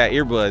you. He got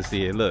earbuds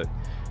in. Look.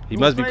 He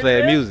must be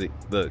playing music.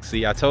 Look,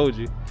 see, I told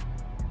you.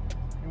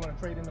 You want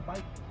to trade in the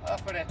bike?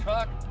 For that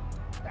truck?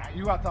 Nah,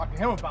 you got to talk to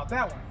him about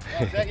that one.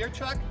 Oh, is that your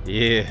truck?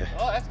 Yeah.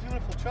 Oh, that's a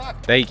beautiful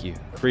truck. Thank you.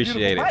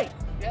 Appreciate it. Bike.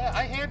 Yeah,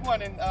 I had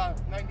one in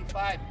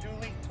 95,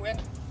 dually twin.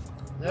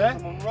 Yeah? It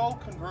was a Monroe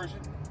conversion,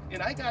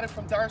 and I got it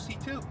from Darcy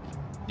too.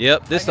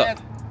 Yep, this I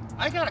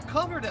got a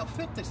cover that'll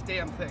fit this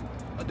damn thing.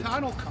 A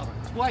tonneau cover.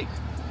 It's white.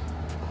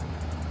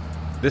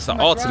 This the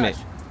ultimate.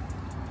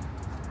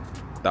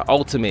 Garage. The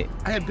ultimate.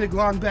 I had big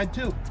long bed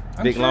too.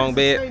 Big long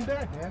bed? Same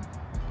bed, man.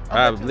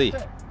 Probably.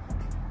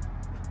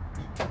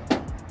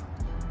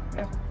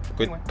 Yeah.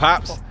 With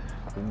Pops.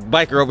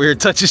 Biker over here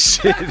touching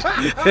shit. No, get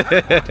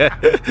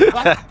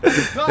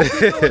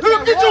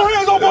your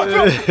hands on my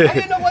truck. I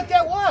didn't know what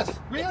that was.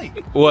 Really?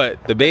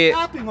 What? The bed?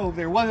 Topping over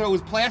there, whether it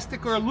was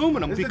plastic or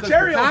aluminum. It's because the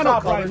cherry on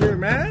top cover, right here,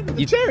 man.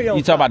 The cherry on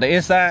You talking about the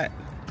inside?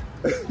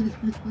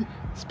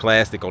 It's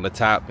plastic on the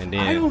top, and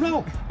then I don't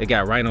know. It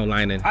got rhino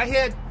lining.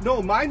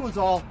 Mine was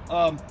all,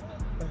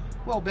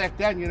 well, back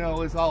then, you know, it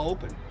was all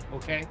open,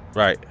 okay?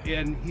 Right.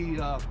 And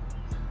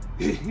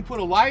he put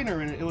a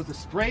liner in it. It was a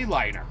spray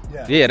liner.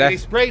 Yeah, they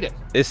sprayed it.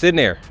 It's in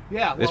there.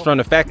 Yeah. It's from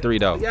the factory,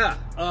 though. Yeah.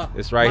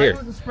 It's right here. It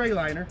was a spray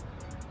liner.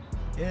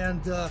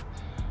 And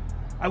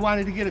I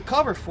wanted to get a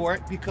cover for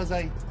it because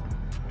I...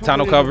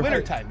 Tonneau cover?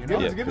 Wintertime, you know?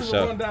 Yeah, Give us for a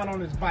sure. rundown on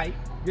this bike.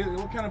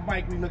 What kind of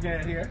bike we looking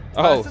at here?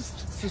 Oh. It's a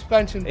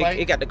suspension bike.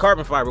 It got the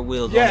carbon fiber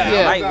wheels on Yeah, it.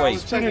 yeah. Lightweight.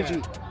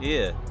 Synergy.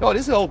 Yeah. Oh,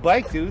 this is an old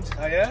bike, dudes.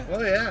 Oh, yeah?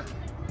 Oh, yeah.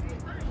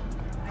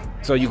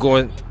 So you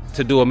going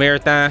to do a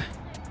marathon?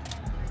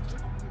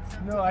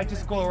 No, I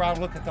just go around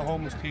and look at the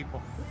homeless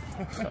people.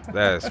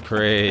 That's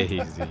crazy.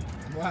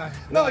 Why?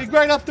 No, you're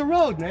right up the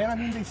road, man. I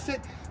mean, they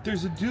sit.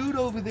 There's a dude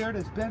over there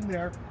that's been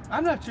there.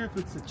 I'm not sure if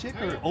it's a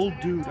chick or an old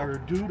dude, or a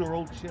dude or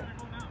old chick.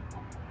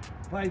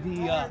 By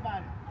the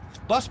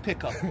bus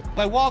pickup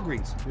by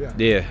Walgreens.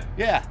 Yeah.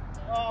 Yeah.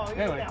 Oh,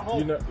 anyway,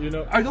 you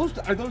know. Are those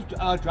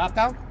drop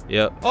down?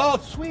 Yep. Oh,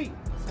 sweet.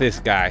 This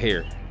guy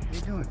here. How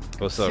you doing?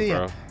 What's up,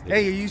 bro?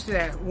 Hey, you're used to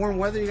that warm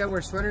weather? You gotta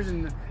wear sweaters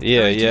and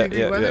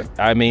Yeah.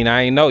 I mean,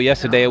 I ain't know.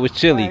 Yesterday it was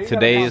chilly.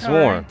 Today it's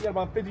warm. You got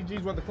about 50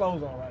 G's worth of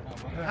clothes on right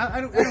now.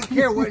 I don't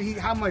care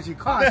how much it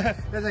costs.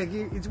 That's like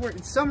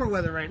it's summer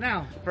weather right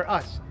now for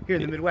us here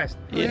in the Midwest.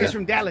 Yeah. He's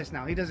from Dallas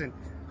now. He doesn't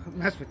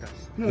mess with us.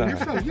 No, you're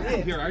from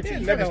here, aren't you?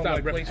 You never stop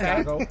repping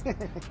Chicago.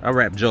 I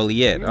rap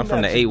Joliet. I'm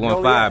from the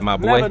 815, my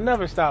boy.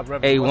 Never stop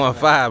repping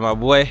 815, my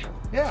boy.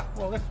 Yeah,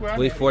 well, that's where I'm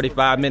We at.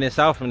 45 minutes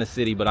out from the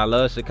city, but I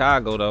love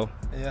Chicago though.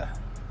 Yeah.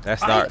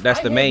 That's I the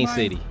had main mine-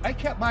 city. I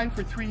kept mine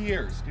for 3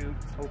 years, dude.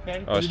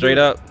 Okay. Oh, straight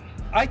up.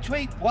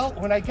 Well,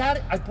 when I got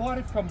it, I bought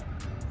it from.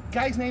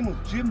 Guy's name was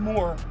Jim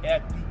Moore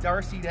at the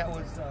Darcy that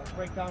was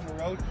right down the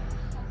road,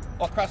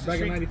 across the Back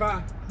street. in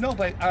 95? No,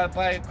 by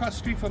across the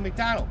street from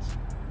McDonald's.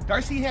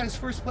 Darcy had his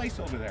first place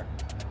over there.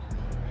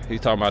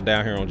 He's talking about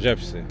down here on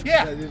Jefferson.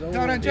 Yeah,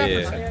 down on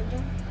Jefferson. Yeah.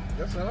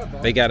 That's what I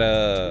thought.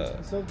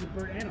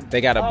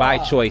 They got a buy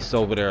choice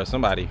over there.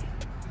 Somebody.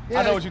 Yeah,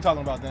 I know what you're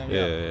talking about then.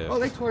 Yeah. Oh,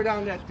 they tore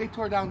down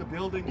the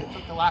building. They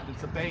took the lot.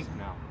 It's a bank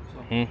now.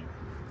 So.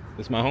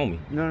 It's my homie.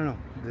 No.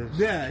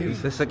 Yeah.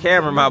 It's a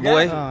camera, my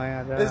boy.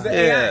 It's the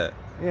AI.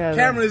 Yeah.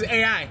 Camera is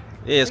AI.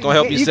 Yeah, it's gonna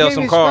help you sell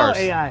some cars.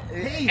 AI.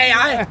 Hey,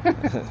 AI.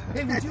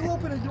 Hey, would you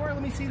open the door?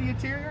 Let me see the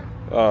interior.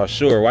 Oh,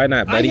 sure. Why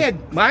not, buddy?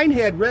 Mine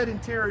had red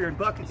interior and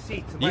bucket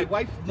seats. And my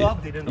wife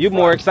loved it. You're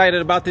more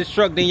excited about this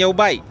truck than your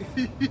bike.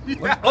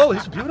 Oh,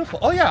 it's beautiful.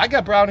 Oh yeah, I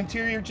got brown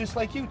interior just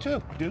like you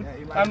too, dude.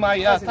 On my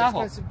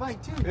Tahoe. Expensive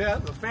bike too. Yeah,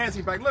 it's a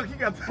fancy bike. Look, he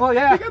got the, Oh,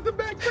 yeah. he got the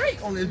back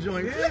brake on this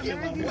joint.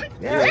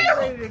 Yeah,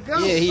 ready to go.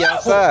 Yeah, he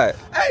outside.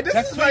 Hey,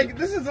 this is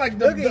like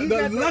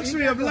the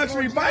luxury of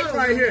luxury bikes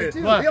right here.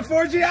 We got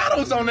 4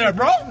 Giottos on there,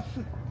 bro.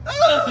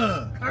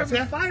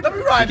 Carbon fiber. Let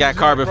me ride. He got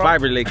carbon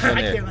fiber links in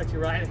I there. can't let you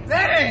ride it.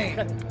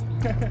 Dang.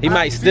 He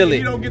might steal it.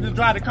 You don't get to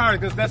drive the car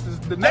because that's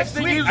the next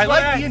thing he's I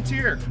like gonna the ask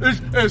interior.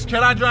 is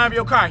can I drive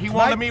your car? He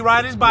won't let me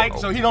ride his bike,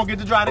 so he don't get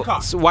to drive the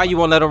car. So why you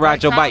won't let him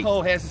ride your bike?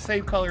 Tahoe has the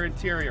same color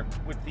interior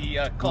with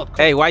the called.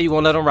 Hey, why you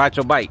won't let him ride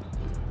your bike?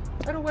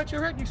 I don't want you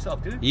hurting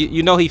yourself, dude.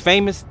 You know he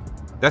famous?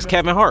 That's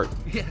Kevin Hart.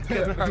 Yeah,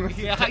 Kevin Hart.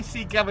 Yeah, I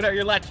see Kevin Hart.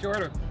 You're a lot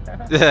shorter.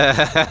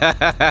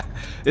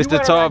 It's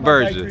the tall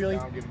version. Really?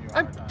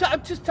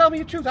 I'm just telling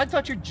you the truth. I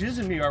thought you're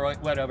jizzing me or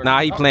whatever.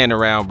 Nah, he playing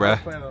around, bruh.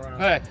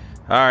 Hey.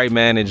 All right,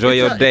 man. Enjoy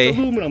your day. It's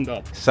aluminum,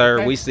 though. Sir,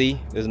 Okay? we see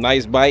this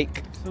nice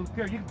bike. So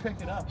here, you can pick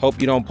it up. Hope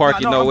you don't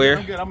park it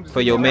nowhere for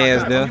your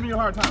man's I'm there. giving you a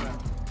hard time, man.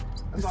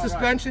 The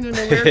suspension in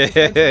the rear,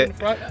 suspension in the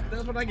front.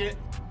 That's what I get.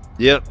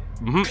 Yep.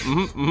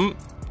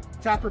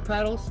 Chopper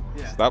pedals.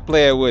 Yeah. Stop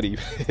playing with him.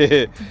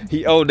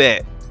 He owe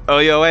that. Oh,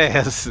 your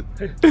ass.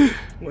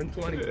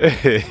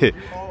 120.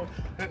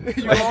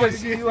 You always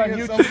see you on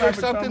YouTube or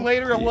something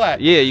later or what?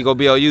 Yeah, you gonna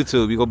be on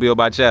YouTube. You gonna be on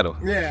my channel.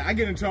 Yeah, I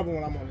get in trouble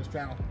when I'm on this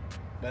channel.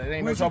 But it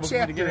ain't Where's no your trouble for me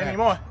to get chapter it at?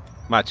 anymore.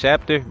 My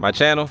chapter, my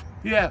channel.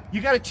 Yeah,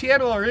 you got a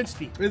channel or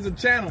Insta? It's a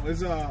channel. It's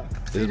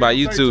This is my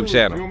YouTube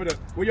channel. You want me to,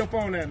 where your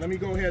phone at? Let me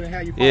go ahead and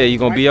have you. Yeah, you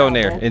gonna be on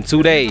there in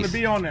 2 days. You're gonna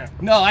be on there.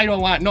 No, I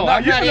don't want. No,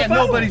 I'm not at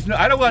nobody's.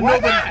 I don't want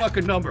nobody's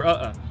fucking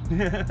number.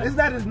 Is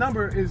that his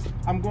number? Is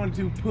I'm going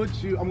to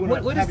put you. I'm going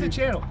to. What is the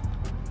channel?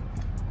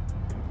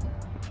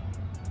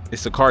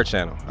 It's a car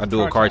channel. I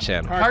do a car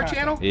channel. Car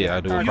channel? Yeah, I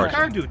do a You're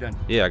car channel. dude then?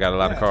 Yeah, I got a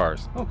lot of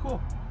cars. Oh,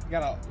 cool. You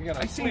got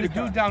I seen a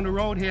dude down the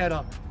road had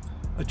a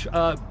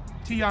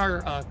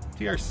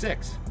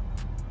TR6.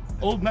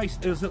 Old nice.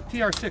 It was a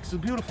TR6. It's a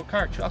beautiful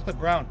car, chocolate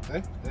brown.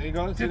 There you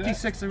go.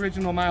 56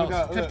 original miles.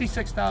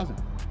 56,000.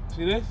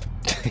 See this?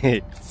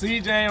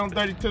 CJ on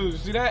 32s. You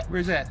see that?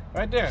 Where's that?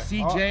 Right there.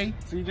 CJ.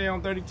 CJ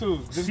on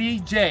 32s.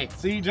 CJ.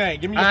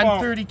 CJ. Give me your phone.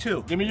 On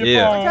 32. Give me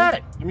your phone. I got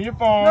it. Give me your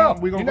phone. No,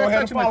 We're going to you're go not ahead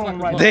and touching my follow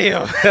him right fucking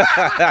now.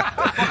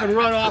 Damn. Fucking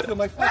run off with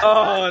my phone.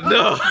 Oh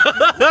no.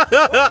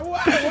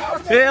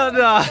 Hell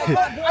no.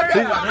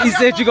 He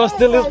said you gonna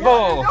steal his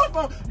phone.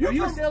 Are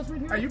you a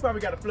salesman here? You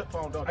probably got a flip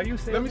phone, don't you? Are you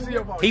salesman? Let me see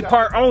your phone. He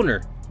part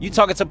owner. You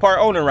talking to part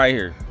owner right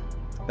here.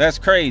 That's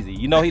crazy.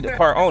 You know he the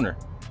part owner.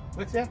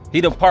 What's that?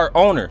 He the part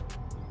owner.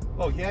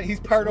 Oh yeah, he's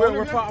part We're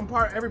owner. I'm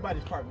part.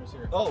 Everybody's partners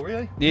here. Oh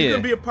really? Yeah. You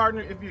can be a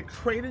partner if you're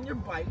trading your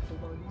bike for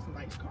one of these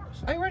nice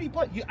cars. I already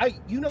bought. I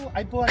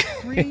bought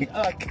three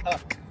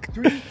Avahos.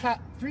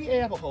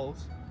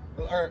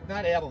 Or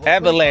not Avahos.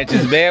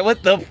 Avalanches, man.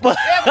 What the fuck?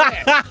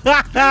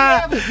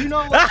 You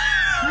know what?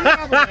 3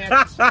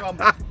 Avalanches from.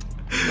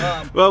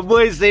 My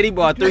boy said he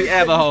bought 3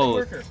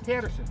 Avahos.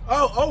 Patterson.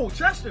 Oh,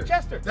 Chester.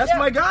 Chester. That's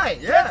my guy.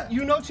 Yeah.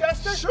 You know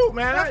Chester? Shoot,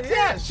 man.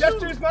 Yeah,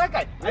 Chester's my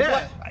guy.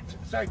 Yeah.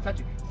 Sorry, touch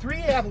you. 3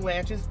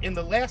 Avalanches. In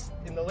the last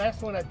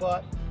one I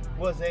bought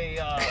was a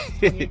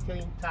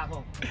 2018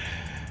 Tahoe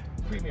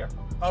Premier.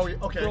 Oh,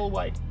 okay. Pearl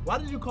white. Why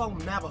did you call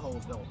them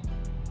Navajos though?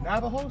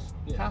 Navajos?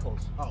 Yeah.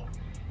 Tahoes. Oh. All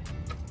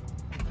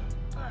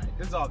right.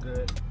 It's all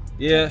good.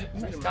 Yeah.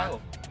 Nice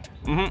Tahoe.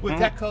 Mm-hmm, With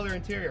that color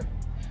interior.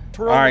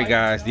 All right,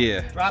 guys.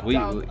 Yeah. Drop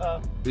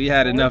down, We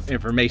had enough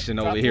information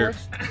over here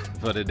doors.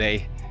 for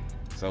today.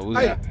 So we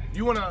Hey, got.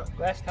 you wanna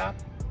glass top?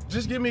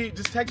 just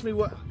text me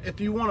what if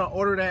you wanna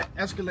order that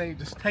Escalade.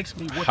 Just text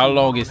me what. How you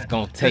long want it's on it.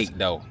 gonna take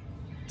though?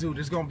 Dude,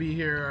 it's gonna be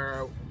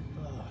here.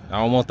 I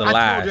don't want the I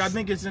lies. told you. I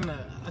think it's in the.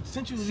 I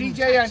sent you.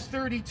 CJ on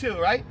 32,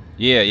 right?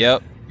 Yeah.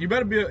 Yep. You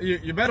better be.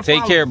 You better. Take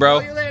follow care, him. bro.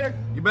 See you later.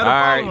 You better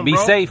All follow right. him, Be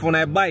bro. safe on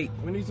that bike.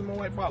 We need some more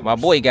white followers. My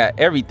boy got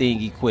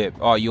everything equipped.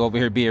 Oh, you over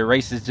here being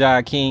racist,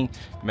 John King?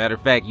 Matter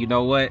of fact, you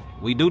know what?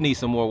 We do need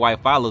some more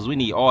white followers. We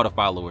need all the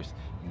followers.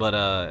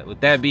 But with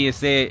that being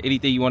said,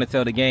 anything you want to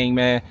tell the gang,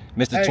 man?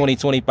 Mr. Hey.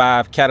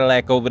 2025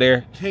 Cadillac over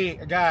there. Hey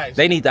guys.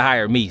 They need to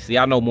hire me. See,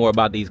 I know more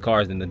about these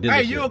cars than the dealership.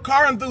 Hey, you a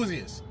car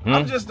enthusiast? Hmm?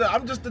 I'm just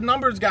the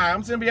numbers guy.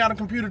 I'm sitting behind a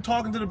computer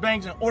talking to the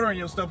banks and ordering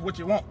your stuff what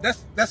you want.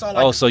 That's all.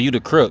 Oh, so you the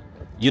crook?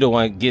 You the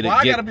one get it? Well,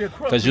 I gotta be a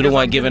crook because you the because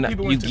one I'm giving giving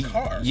people into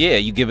cars. Yeah,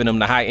 you giving them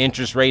the high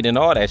interest rate and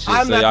all that shit,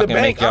 I'm so not y'all the can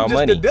bank. make y'all I'm just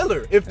money. the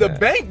dealer. If the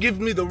bank gives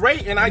me the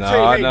rate and I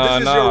say, hey,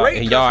 this is your rate,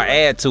 and y'all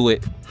add to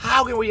it.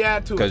 How can we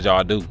add to it? Because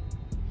y'all do.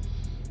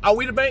 Are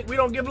we the bank? We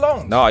don't give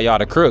loans. No, y'all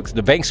the crooks.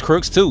 The bank's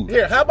crooks too.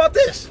 Here, how about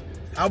this?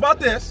 How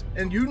about this?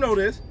 And you know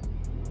this.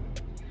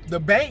 The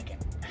bank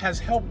has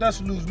helped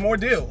us lose more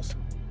deals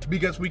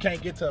because we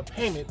can't get to a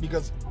payment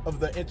because of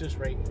the interest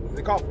rate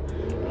they call for.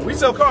 We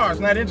sell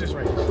cars, not interest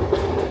rates.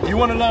 You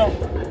want a loan?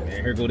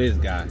 Man, here go this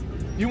guy.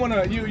 You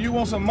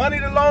want some money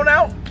to loan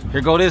out?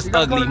 Here go this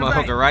gotta go ugly to the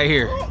bank. motherfucker right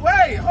here. Oh,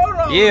 wait, hold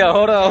on. Yeah,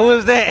 hold on. Who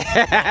is that?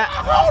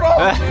 Hold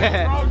on,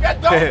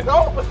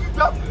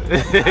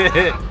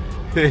 don't.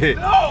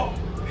 No.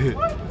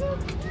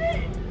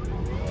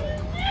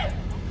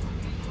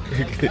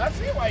 I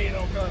see why you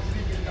don't come see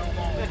me no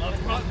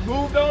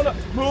more.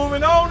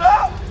 Moving on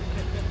up.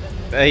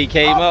 Hey, he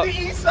came Off up. the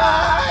east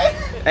side.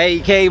 Hey,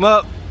 he came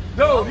up.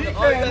 Dude, he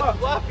came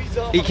up.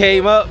 He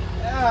came up.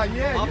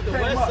 Yeah, Off you the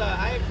came west up. side.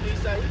 I ain't from the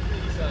east side. He's from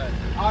the east side.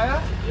 Oh,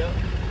 yeah? Yep.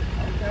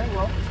 Okay,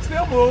 well,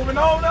 still moving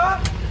on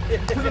up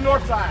to the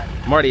north side.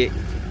 Marty,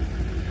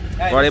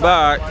 Body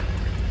bar.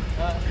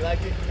 You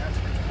like it?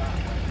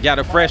 Got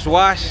a fresh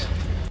wash.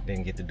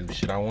 Didn't get to do the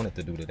shit I wanted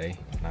to do today.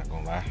 Not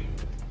gonna lie.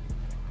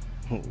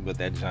 But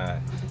that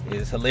John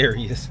is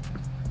hilarious.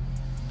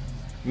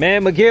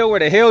 Man, Miguel, where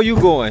the hell you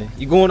going?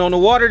 You going on the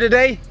water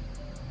today?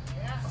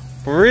 Yeah.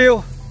 For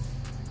real?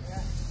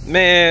 Yeah.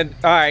 Man,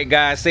 all right,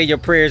 guys. Say your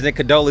prayers and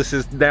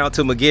condolences down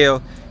to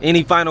Miguel.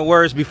 Any final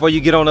words before you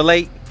get on the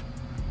lake?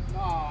 No,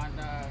 on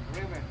the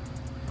river.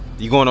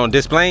 You going on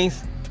Des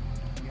Plaines?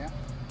 Yeah.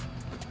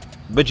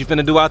 What you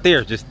finna do out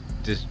there? Just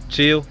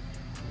chill?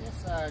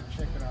 Yes,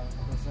 check it out.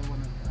 Because I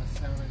want to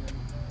sell it.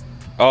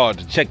 Oh,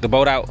 to check the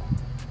boat out?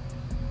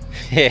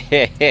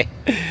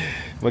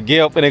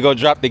 Miguel finna go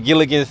drop the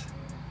Gilligan's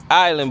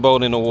Island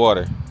boat in the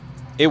water.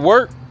 It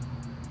worked?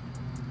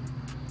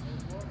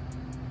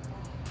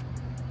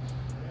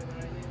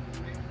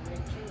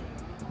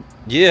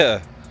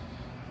 Yeah.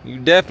 You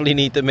definitely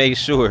need to make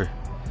sure.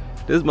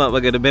 This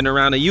motherfucker have been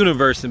around the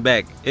universe and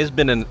back. It's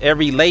been in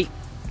every lake,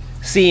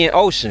 sea, and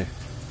ocean.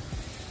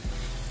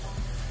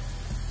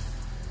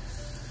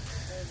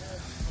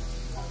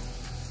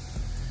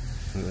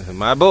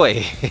 My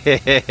boy.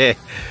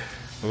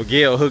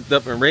 Miguel hooked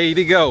up and ready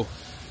to go.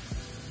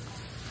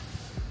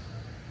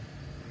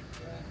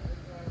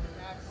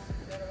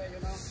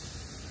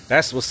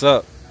 That's what's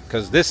up.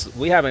 Cause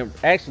we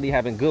actually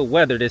having good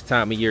weather this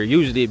time of year.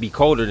 Usually it'd be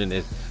colder than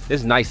this.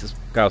 It's nice as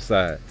fuck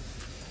outside.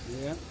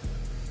 Yeah.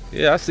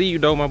 Yeah, I see you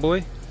though, my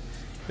boy.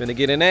 Gonna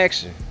get in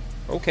action.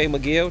 Okay,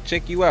 Miguel,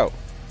 check you out.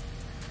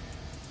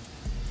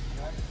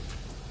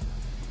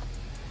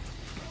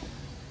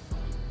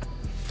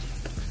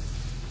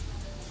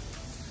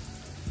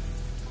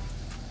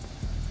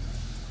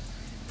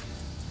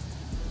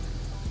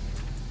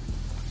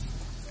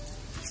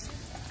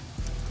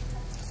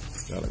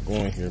 Gotta go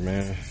in here,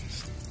 man.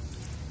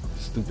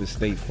 Stupid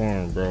State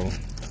Farm, bro.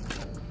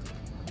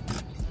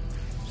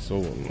 So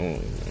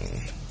annoying,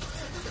 man.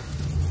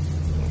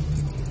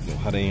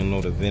 How they didn't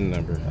know the VIN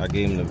number? I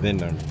gave him the VIN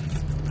number.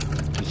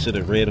 He should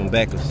have read them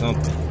back or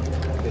something.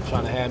 They're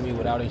trying to have me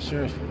without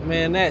insurance.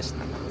 Man, that's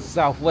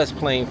Southwest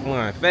plane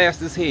flying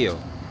fast as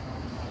hell.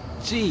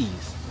 Jeez.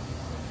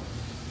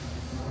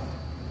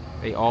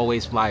 They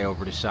always fly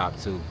over the shop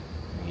too.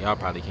 Y'all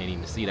probably can't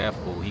even see that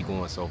fool. He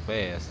going so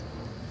fast.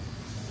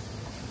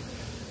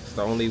 It's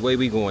the only way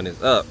we going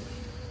is up.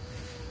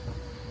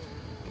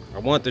 I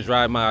want to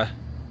drive my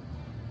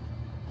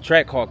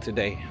Trackhawk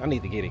today. I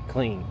need to get it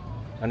clean.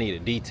 I need a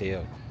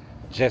detail.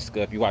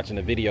 Jessica, if you're watching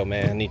the video,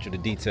 man, I need you to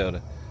detail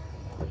the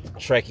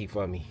Trekkie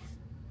for me.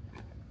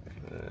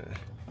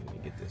 Let me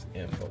get this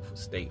info for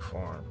State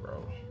Farm,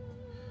 bro.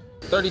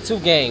 32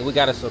 gang, we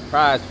got a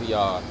surprise for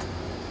y'all.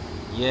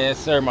 Yes,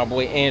 sir, my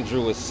boy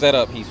Andrew is set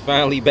up. He's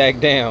finally back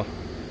down.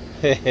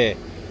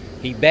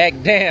 He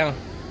backed down.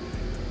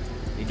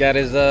 He got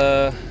his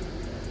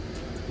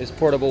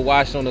portable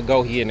wash on the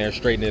go. He in there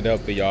straightening it up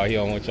for y'all. He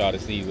don't want y'all to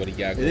see what he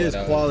got going on. It is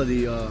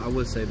quality, I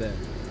would say that.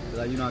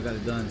 You know, I got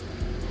it done.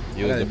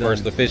 You was the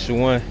first official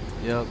one?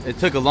 Yep. It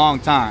took a long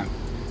time.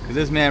 Because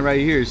this man right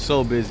here is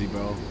so busy,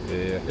 bro.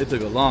 Yeah. It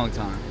took a long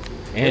time.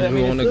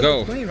 Andrew on the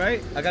go. Clean,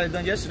 right? I got it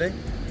done yesterday.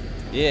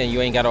 Yeah, and you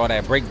ain't got all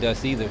that brake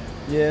dust either.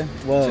 Yeah,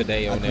 well,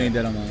 today on I cleaned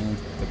that on my own.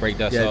 The brake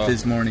dust off? off?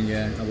 This morning,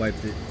 yeah, I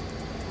wiped it.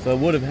 So it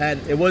would have had,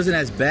 it wasn't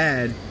as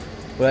bad,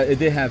 but it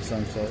did have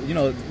some. So, you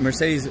know,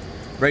 Mercedes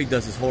brake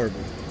dust is horrible.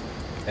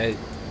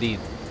 The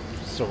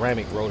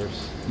ceramic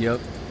rotors.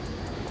 Yep.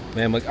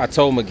 Man, I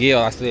told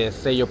Miguel, I said,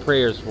 say your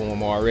prayers for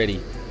him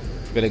already.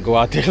 Gonna go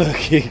out there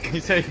looking.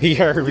 He said, he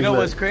heard me. You know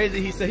what's crazy?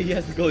 He said he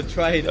has to go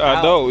try it out.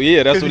 I know,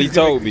 yeah, that's what he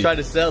told me. Try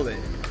to sell it.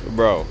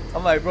 Bro.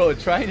 I'm like, bro,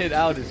 trying it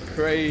out is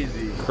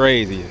crazy.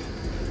 Crazy.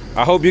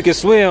 I hope you can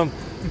swim.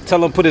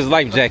 Tell him put his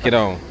life jacket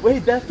on.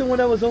 Wait, that's the one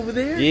that was over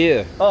there?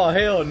 Yeah. Oh,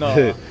 hell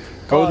no.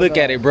 Go look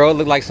at it, bro. It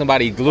looked like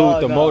somebody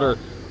glued the motor.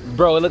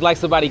 Bro, it looked like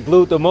somebody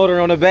glued the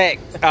motor on the back.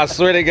 I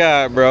swear to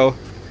God, bro.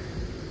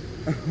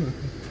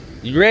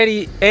 You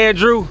ready,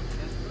 Andrew?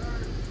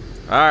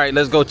 All right,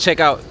 let's go check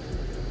out.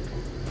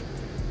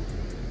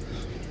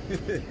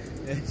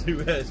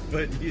 Andrew has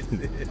fun, you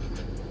said.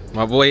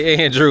 My boy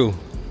Andrew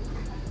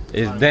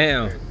is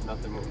down.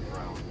 Nothing moving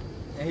around.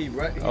 Hey,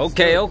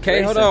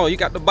 okay, hold on. You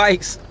got the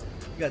bikes.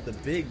 You got the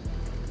big,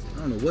 I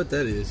don't know what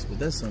that is, but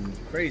that's something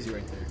crazy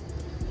right there.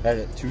 That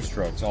is 2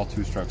 strokes, all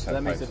 2 strokes. So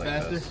that makes it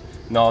faster? This.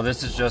 No,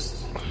 this is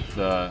just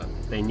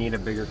they need a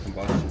bigger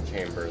combustion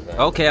chamber. Than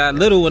okay, a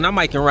little one. I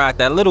might can ride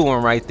that little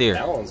one right there.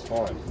 That one's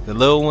fun. The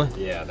little one?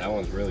 Yeah, that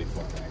one's really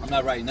fun. I'm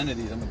not riding none of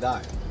these. I'm gonna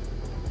die.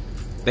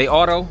 They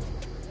auto?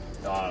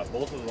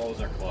 Both of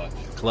those are clutch.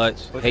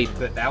 Clutch. But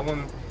that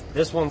one,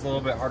 this one's a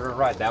little bit harder to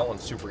ride. That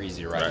one's super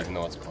easy to ride, even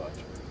though it's clutch.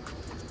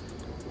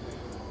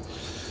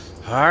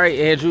 All right,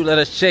 Andrew, let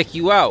us check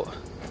you out.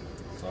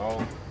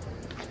 So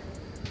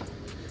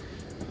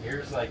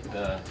here's like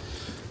where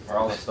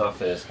all the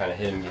stuff is kind of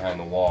hidden behind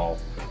the wall.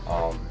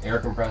 Air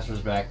compressors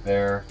back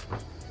there.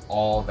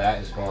 All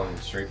that is going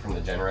straight from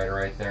the generator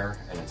right there,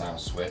 and it's on a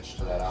switch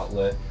to that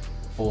outlet.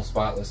 Full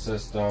spotless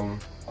system,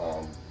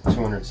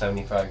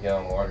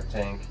 275-gallon water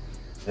tank.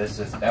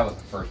 That was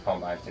the first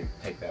pump. I have to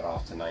take that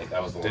off tonight.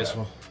 That was the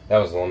one. That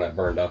was the one that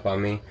burned up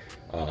on me.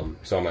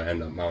 So I'm gonna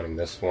end up mounting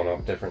this one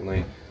up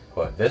differently.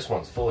 But this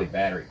one's fully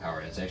battery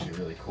powered. It's actually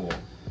really cool.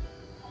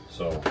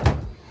 So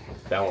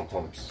that one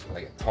pumps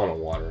like a ton of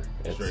water.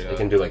 It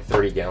can do like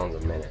 30 gallons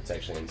a minute. It's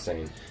actually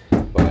insane.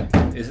 But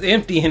it's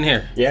empty in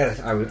here. Yeah,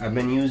 I've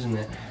been using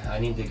it. I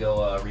need to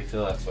go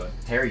refill it, but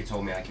Terry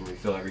told me I can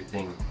refill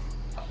everything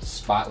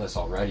spotless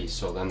already.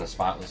 So then the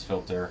spotless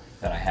filter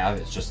that I have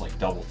is just like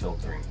double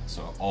filtering.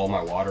 So all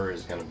my water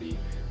is going to be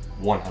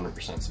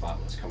 100%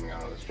 spotless coming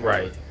out of this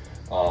dryer.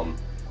 Right.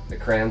 The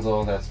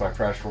Kranzel, that's my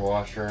pressure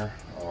washer.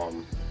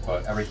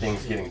 But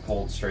everything's getting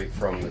pulled straight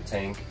from the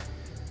tank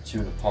to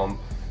the pump,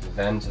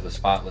 then to the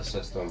spotless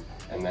system,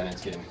 and then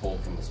it's getting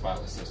pulled from the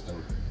spotless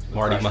system.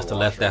 Marty must have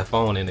left that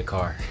phone in the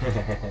car.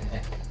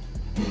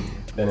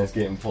 Then it's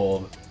getting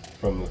pulled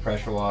from the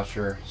pressure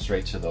washer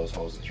straight to those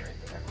hoses right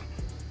there.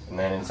 And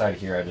then inside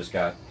here I just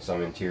got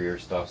some interior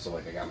stuff. So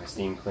like I got my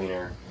steam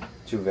cleaner,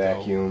 2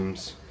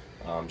 vacuums,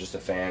 just a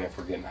fan if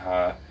we're getting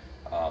hot,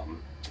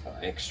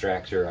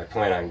 extractor. I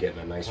plan on getting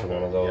a nicer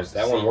one of those.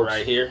 That one works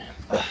right here.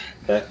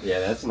 Yeah,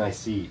 that's a nice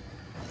seat.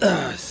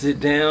 Sit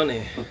down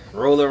and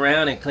roll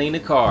around and clean the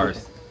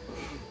cars.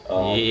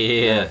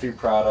 A few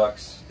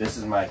products. This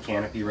is my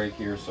canopy right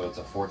here, so it's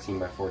a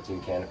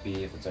 14x14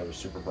 canopy. If it's ever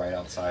super bright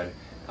outside,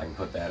 I can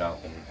put that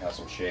up and have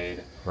some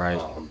shade.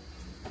 Right.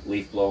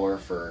 Leaf blower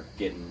for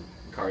getting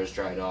cars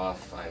dried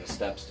off. I have a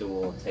step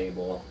stool, a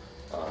table,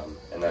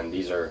 and then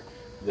these are,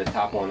 the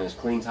top one is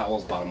clean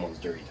towels, bottom one's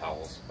dirty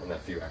towels, and a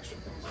few extra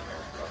things in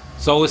there.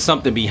 So it's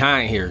something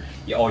behind here.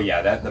 Yeah, oh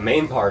yeah, that the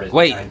main part is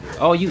wait. behind here.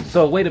 Oh,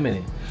 so wait a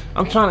minute.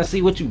 I'm trying to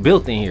see what you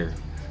built in here.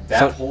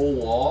 That whole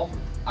wall,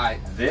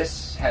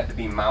 this had to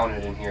be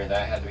mounted in here,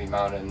 that had to be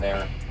mounted in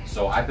there.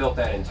 So I built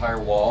that entire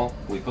wall.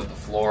 We put the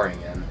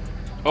flooring in.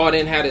 Oh, it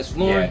didn't have this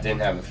flooring? Yeah, it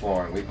didn't have the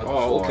flooring. We put the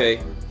flooring okay.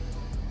 in.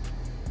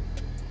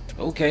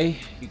 Okay,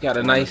 you got a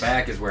And nice... The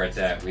back is where it's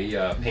at. We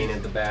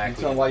painted the back.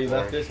 You tell me why you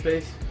left this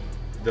space?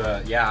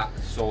 Yeah,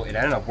 so it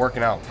ended up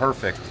working out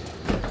perfect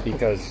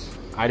because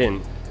I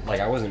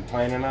wasn't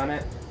planning on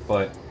it,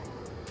 but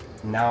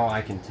now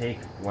I can take,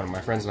 when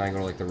my friends and I go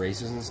to like the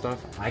races and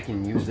stuff, I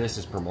can use this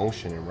as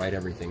promotion and write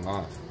everything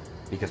off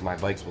because my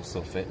bikes will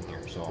still fit in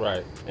here. So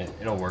right,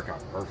 it'll work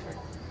out perfect.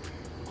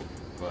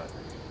 But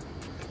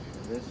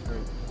this right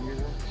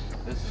here,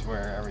 this is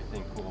where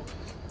everything cool.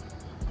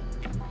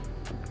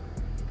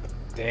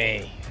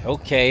 Dang.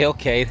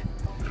 Okay.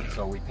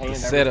 So we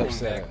painted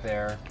everything back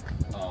there.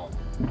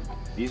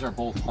 These are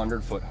both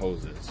 100-foot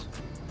hoses,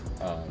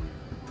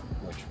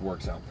 which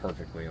works out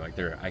perfectly. Like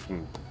I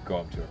can go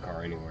up to a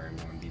car anywhere and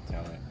go and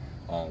detail it.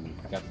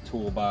 I got the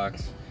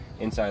toolbox.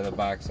 Inside of the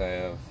box I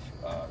have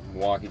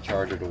Milwaukee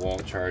charger,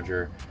 DeWalt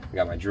charger. I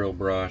got my drill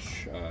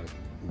brush,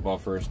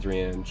 buffers,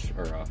 3-inch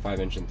or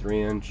 5-inch and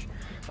 3-inch.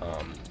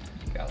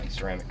 Got like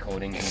ceramic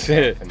coating and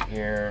stuff in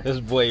here. This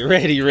boy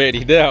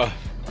ready now.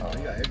 Oh,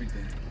 you got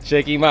everything.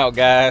 Check him out,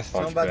 guys.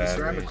 Tell him about the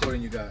ceramic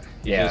coating you got.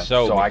 Yeah,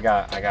 so I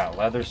got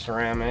leather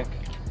ceramic.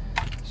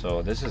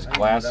 So this is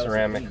glass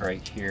ceramic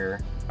right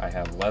here. I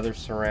have leather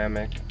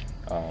ceramic.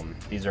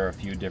 These are a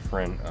few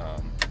different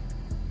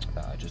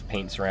just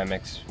paint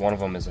ceramics. One of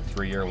them is a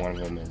 3-year, one of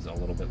them is a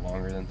little bit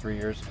longer than 3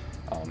 years.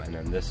 And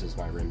then this is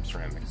my rim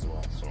ceramic as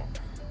well. So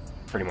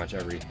pretty much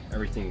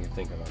everything you can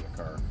think of on the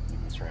car, you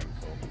can ceramic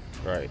coat.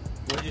 Right.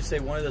 What did you say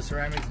one of the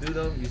ceramics do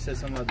though? You said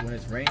something about when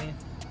it's raining?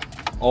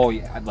 Oh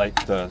yeah, I'd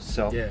like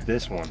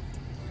this one.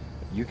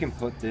 You can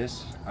put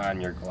this on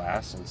your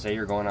glass and say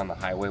you're going on the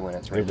highway when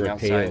it's raining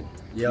outside.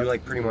 You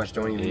like pretty much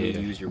don't even need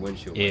to use your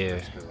windshield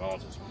wipers because it all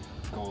just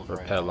goes right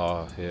repel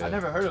off. Yeah. I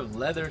never heard of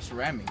leather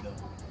ceramic though.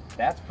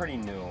 That's pretty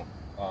new.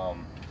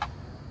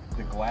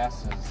 The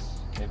glasses,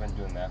 they've been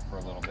doing that for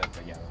a little bit,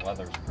 but yeah, the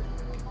leather's pretty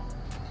new.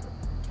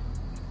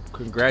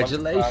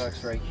 Congratulations.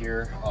 Products right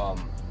here.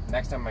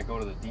 Next time I go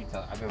to the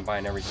detail, I've been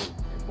buying everything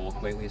in bulk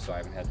lately, so I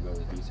haven't had to go to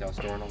the detail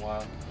store in a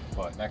while.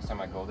 But next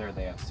time I go there,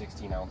 they have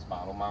 16-ounce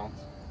bottle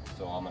mounts.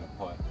 So I'm gonna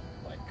put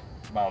like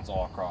mounts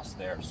all across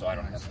there, so I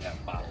don't have to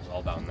have bottles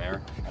all down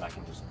there, and I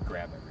can just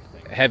grab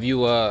everything. Have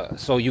you?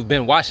 So you've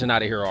been washing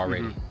out of here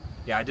already? Mm-hmm.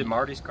 Yeah, I did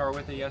Marty's car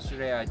with it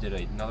yesterday. I did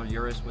another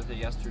Urus with it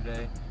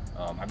yesterday.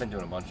 I've been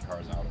doing a bunch of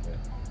cars out of it.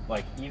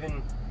 Like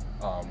even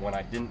when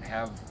I didn't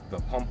have the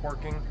pump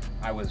working,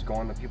 I was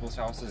going to people's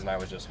houses and I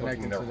was just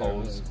hooking their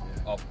hose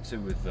up to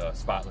the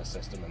spotless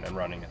system and then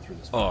running it through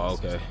the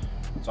spotless system.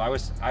 So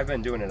I've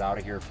been doing it out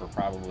of here for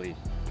probably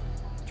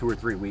 2 or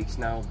 3 weeks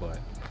now, but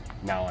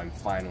now I'm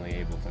finally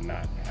able to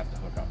not have to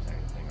hook up to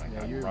anything.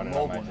 Like I'm running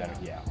on my generator.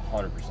 Yeah,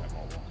 100%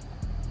 mobile.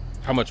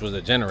 How much was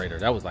the generator?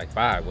 That was like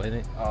 5, wasn't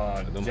it?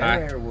 The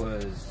generator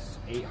was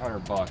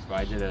 $800, but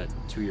I did a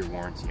 2-year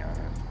warranty on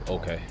it.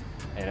 Okay.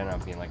 It ended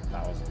up being like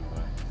 $1,000,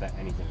 but if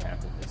anything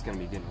happened, it's gonna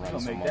be getting run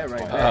so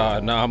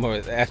much. No,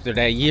 after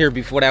that year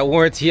before that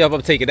warranty up,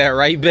 I'm taking that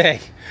right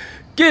back.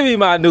 Give me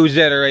my new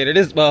generator.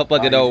 This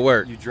motherfucker don't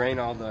work. You drain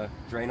all the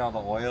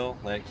oil,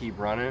 let it keep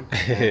running,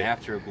 and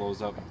after it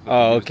blows up, put the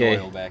okay.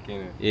 oil back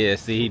in it. Yeah,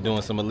 see, he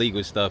doing some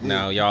illegal stuff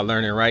now. Y'all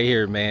learning right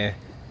here, man.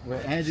 Well,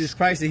 Andrew's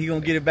pricing, he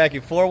gonna get it back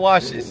in 4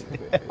 washes.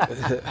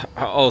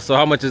 Oh, so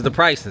how much is the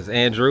prices,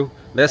 Andrew?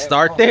 Let's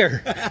start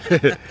there.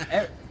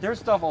 There's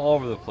stuff all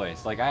over the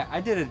place. Like I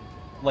did it,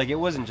 like it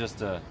wasn't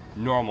just a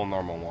normal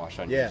wash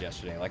on yours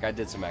yesterday. Like I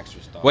did some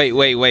extra stuff.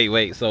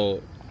 Wait.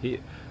 So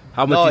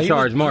how much you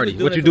charge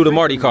Marty? What you do to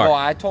Marty car? Oh,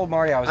 I told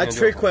Marty I was. I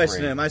trick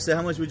questioned him. I said,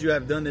 how much would you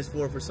have done this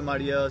for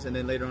somebody else? And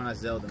then later on, I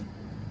sold him.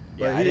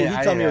 But he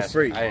told me it was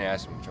free. I didn't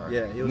ask him to charge.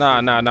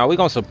 Yeah. Nah. We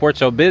gonna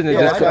support your business.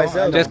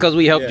 Just cause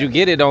we helped you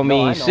get it don't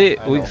mean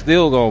shit. We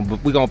still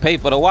gonna pay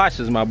for the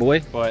washes, my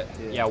boy. But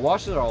yeah,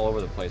 washes are all over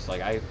the place.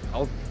 Like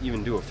I'll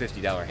even do a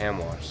 $50 hand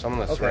wash. Some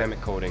of the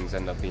ceramic coatings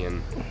end up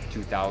being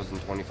 $2,000,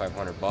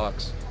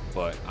 $2,500.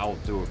 But I'll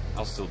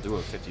still do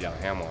a $50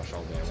 hand wash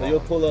all day long. So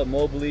you'll pull up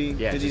Mobley,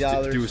 $50.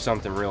 Just to do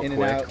something real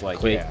quick,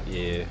 like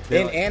yeah.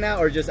 In and out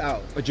or just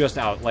out? Just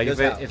out. Like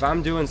if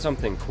I'm doing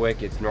something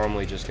quick, it's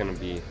normally just gonna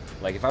be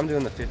like if I'm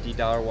doing the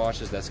 $50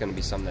 washes, that's gonna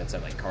be something that's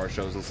at like car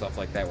shows and stuff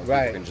like that,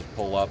 where people can just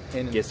pull up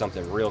and get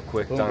something real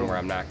quick done, where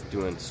I'm not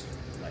doing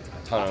like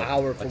a ton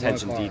of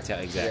attention detail.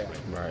 Exactly.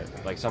 Yeah.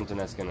 Right. Like something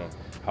that's gonna.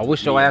 I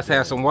wish your ass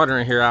had some water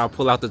in here. I'll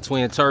pull out the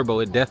twin turbo.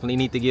 It definitely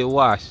need to get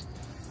washed.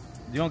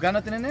 You don't got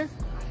nothing in there?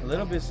 A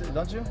little bit,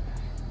 don't you?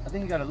 I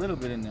think you got a little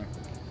bit in there.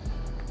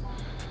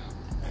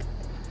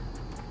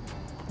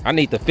 I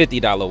need the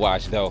 $50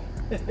 wash though.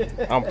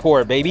 I'm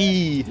poor,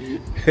 baby.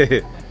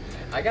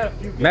 I got a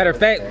few. Matter of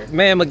fact,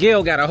 man,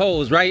 Miguel got a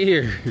hose right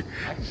here.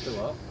 I can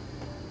fill up.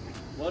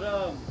 What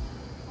I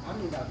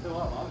mean, I fill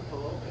up. I'll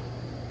fill up.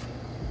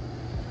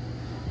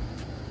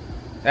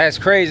 That's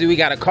crazy. We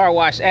got a car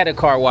wash at a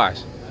car wash.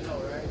 I know,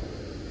 right?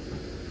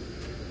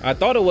 I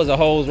thought it was a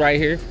hose right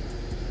here.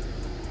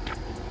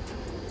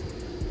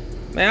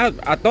 Man,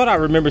 I thought I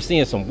remember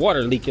seeing some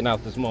water leaking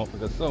out this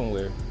motherfucker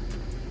somewhere.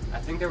 I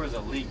think there was a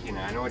leak in it.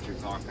 I know what you're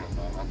talking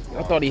about.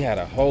 I thought he had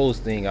a hose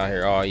thing out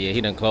here. Oh yeah, he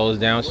done closed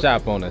down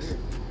shop on us.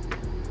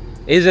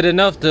 Is it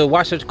enough to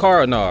wash your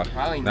car or no?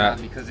 Probably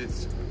not,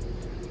 because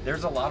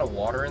there's a lot of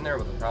water in there,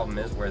 but the problem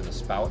is where the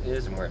spout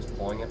is and where it's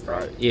pulling it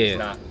from. Yeah. It's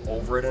not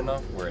over it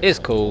enough. Where it's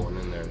like cool.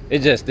 In there.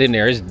 It's just in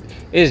there.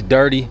 It's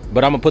dirty,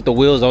 but I'm gonna put the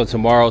wheels on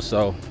tomorrow,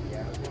 so.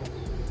 Yeah,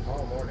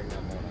 tomorrow morning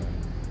I'm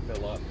gonna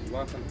fill up. You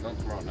want something done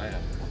tomorrow night?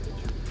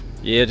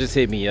 Yeah, just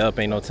hit me up.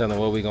 Ain't no telling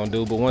what we gonna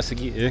do. But once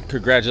again,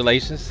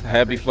 congratulations.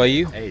 Happy for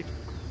you. Hey,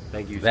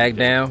 thank you. Back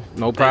down.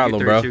 No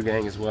problem, bro. 32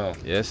 gang as well.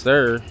 Yes,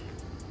 sir.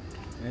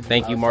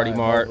 Thank you, Marty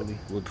Mart.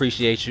 We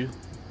appreciate you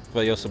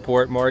for your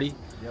support, Marty.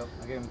 Yep,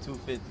 I gave him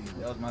 $250.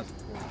 That was my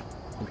support.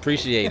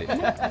 Appreciate it.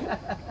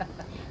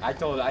 I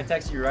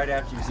texted you right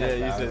after you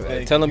said that. You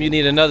said, tell him you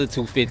need another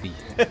 $250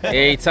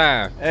 every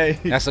time. Hey,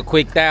 that's a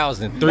quick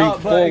 1,000.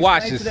 4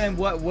 washes. To them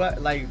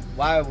what like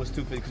why it was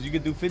 $250? Because you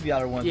could do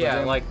 $50 ones. Yeah,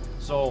 like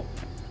so.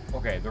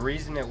 Okay, the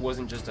reason it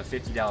wasn't just a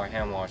 $50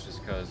 hand wash is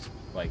because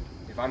like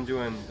if I'm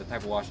doing the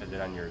type of wash I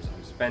did on yours,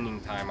 I'm spending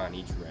time on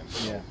each rim.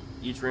 So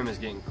each rim is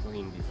getting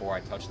cleaned before I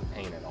touch the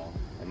paint at all,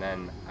 and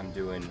then I'm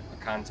doing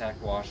a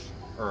contact wash,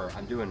 or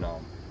I'm doing a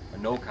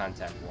no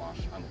contact wash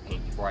on the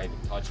paint before I even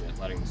touch it,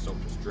 letting the soap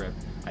just drip.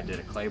 I did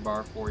a clay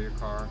bar for your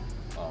car,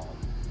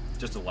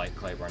 just a light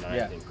clay bar, not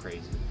anything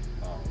crazy.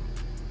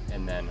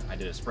 And then I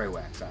did a spray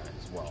wax on it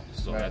as well.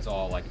 So that's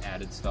all like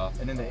added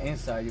stuff. And then the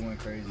inside you went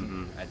crazy.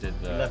 I did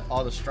you left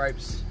all the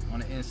stripes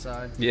on the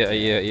inside.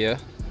 Yeah.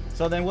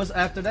 So then what's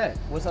after that?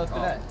 What's after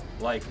that?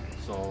 Like,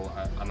 so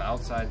on the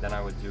outside, then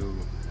I would do,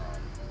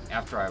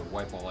 after I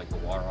wipe all like the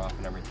water off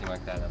and everything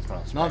like that, that's when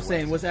I was. No, I'm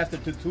saying what's after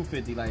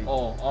 $250? Like,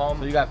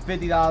 so you got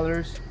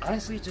 $50.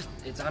 Honestly,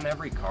 it's on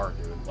every car,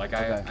 dude. Like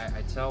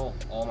I tell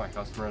all my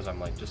customers,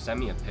 I'm like, just send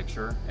me a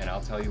picture and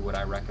I'll tell you what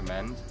I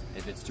recommend.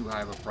 If it's too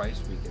high of a price,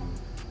 we can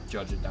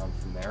judge it down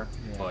from there.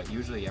 But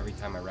usually every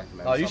time I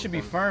recommend you should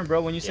be firm,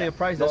 bro. When you say a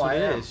price, that's what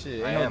it is.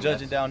 Shit, ain't no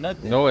judging down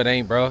nothing. No, it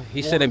ain't, bro.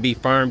 He shouldn't be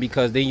firm,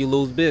 because then you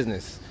lose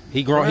business.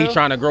 He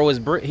trying to grow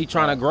he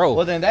trying to grow.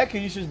 Well, then in that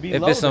case, you should be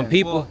if low it's some then.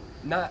 people,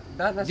 not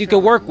necessarily. you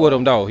could work with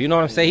him though. You know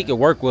what I'm saying? He could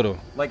work with him.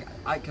 Like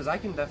because I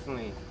can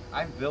definitely.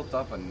 I've built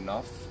up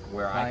enough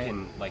where I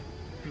can like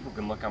people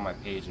can look on my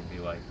page and be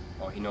like,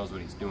 oh, he knows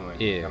what he's doing.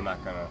 Yeah. I'm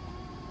not gonna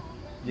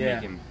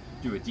make him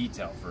do a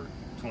detail for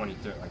 20,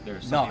 30. Like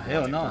there's some people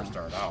hell when no. they first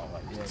start out.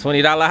 Like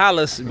 $20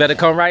 hollers. Better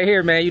come right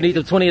here, man. You need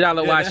the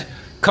 $20 wash.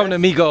 Come to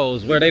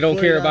Migos, where they don't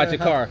care about your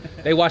car.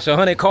 They wash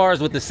 100 cars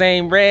with the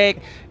same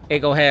rag. They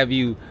gonna have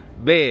you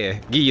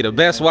bad. Give you the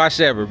best wash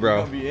ever, bro.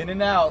 You're gonna be in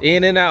and out.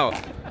 In and out.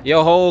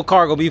 Your whole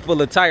car gonna be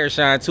full of tire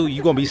shine too.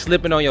 You gonna be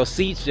slipping on your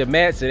seats, your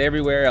mats, and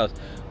everywhere else.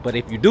 But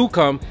if you do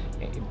come,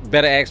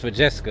 better ask for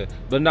Jessica.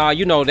 But nah,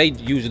 you know they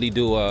usually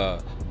do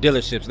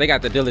dealerships. They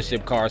got the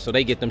dealership cars, so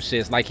they get them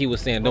shits like he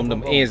was saying,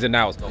 them ins and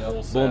outs.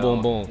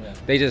 Boom. Yeah.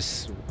 They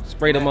just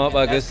spray them up,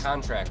 that's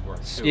contract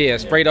work too. Yeah,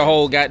 spray the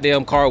whole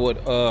goddamn car with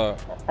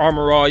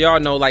Armor All. Y'all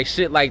know, like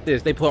shit like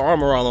this, they put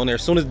Armor All on there.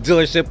 As soon as the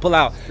dealership pull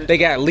out, they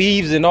got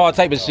leaves and all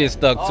type of shit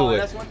stuck to it.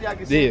 That's one thing I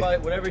can say about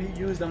it. Whatever he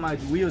used on my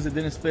wheels, it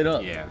didn't split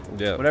up. Yeah.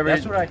 Whatever.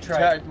 That's what I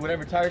tried.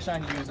 Whatever tire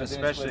shine he used,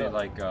 especially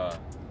like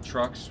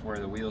trucks where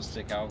the wheels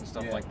stick out and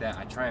stuff like that.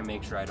 I try and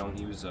make sure I don't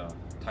use a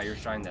tire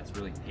shine that's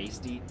really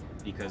pasty,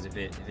 because if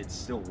it's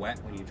still wet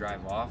when you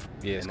drive off,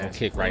 yeah, it's and gonna there's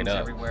kick right flames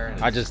up. everywhere,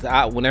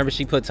 and Whenever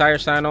she put tire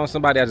shine on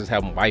somebody, I just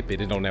have them wipe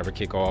it. It don't ever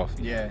kick off.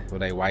 Yeah. When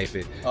they wipe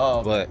it.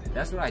 Oh. But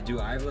that's what I do.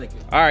 I like.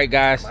 All right,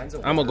 guys,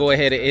 I'm gonna go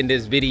ahead and end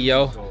this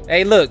video.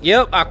 Hey, look,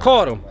 yep, I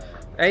caught him.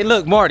 Hey,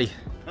 look, Marty,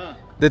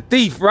 the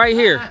thief right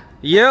here.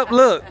 Yep,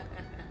 look.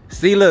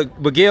 See, look,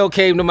 Miguel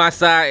came to my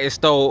side and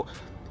stole.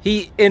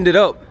 He ended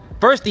up,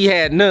 first he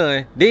had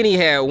none, then he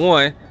had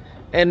one,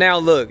 and now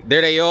look,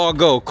 there they all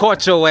go.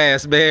 Caught your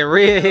ass, man,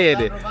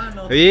 red-handed.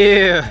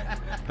 Yeah.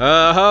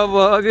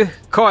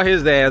 Caught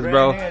his ass,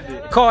 bro.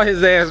 Caught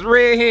his ass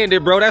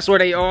red-handed, bro. That's where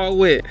they all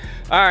went.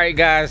 All right,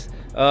 guys.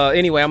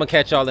 Anyway, I'm gonna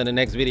catch y'all in the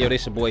next video.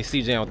 This your boy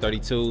CJ on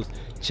 32s.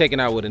 Checking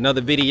out with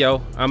another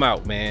video. I'm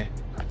out, man.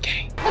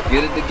 Okay.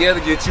 Get it together,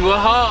 get you a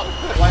hug.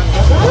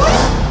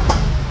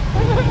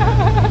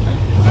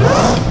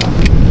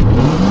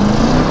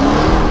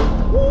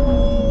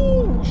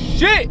 Woo,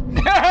 shit!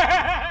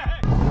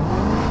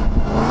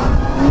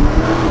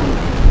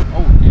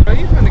 Oh, bro,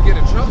 you finna get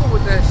in trouble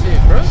with that shit,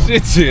 bro.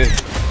 Shit.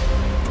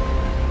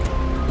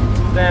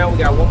 Down, we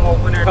got one more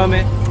winner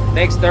coming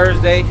next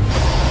Thursday.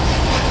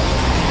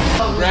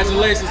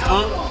 Congratulations,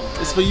 Unc.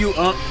 It's for you,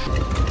 Unc.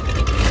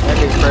 That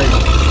is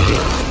crazy.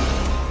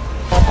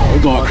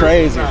 We're going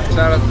crazy. Shout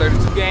out to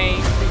 32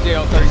 Game, CJ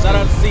on 32. Shout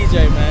out to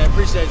CJ, man.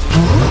 Appreciate you.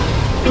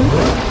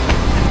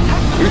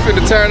 We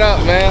finna turn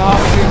up, man.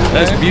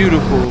 That's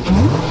beautiful.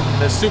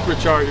 That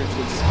supercharger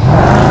just.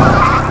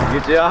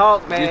 Get you a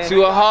hawk, man. Get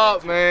you a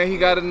hawk, man. He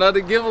got another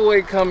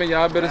giveaway coming.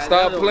 Y'all better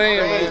stop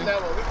playing, man.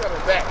 We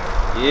coming back.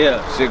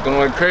 Yeah. Shit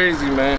going crazy, man.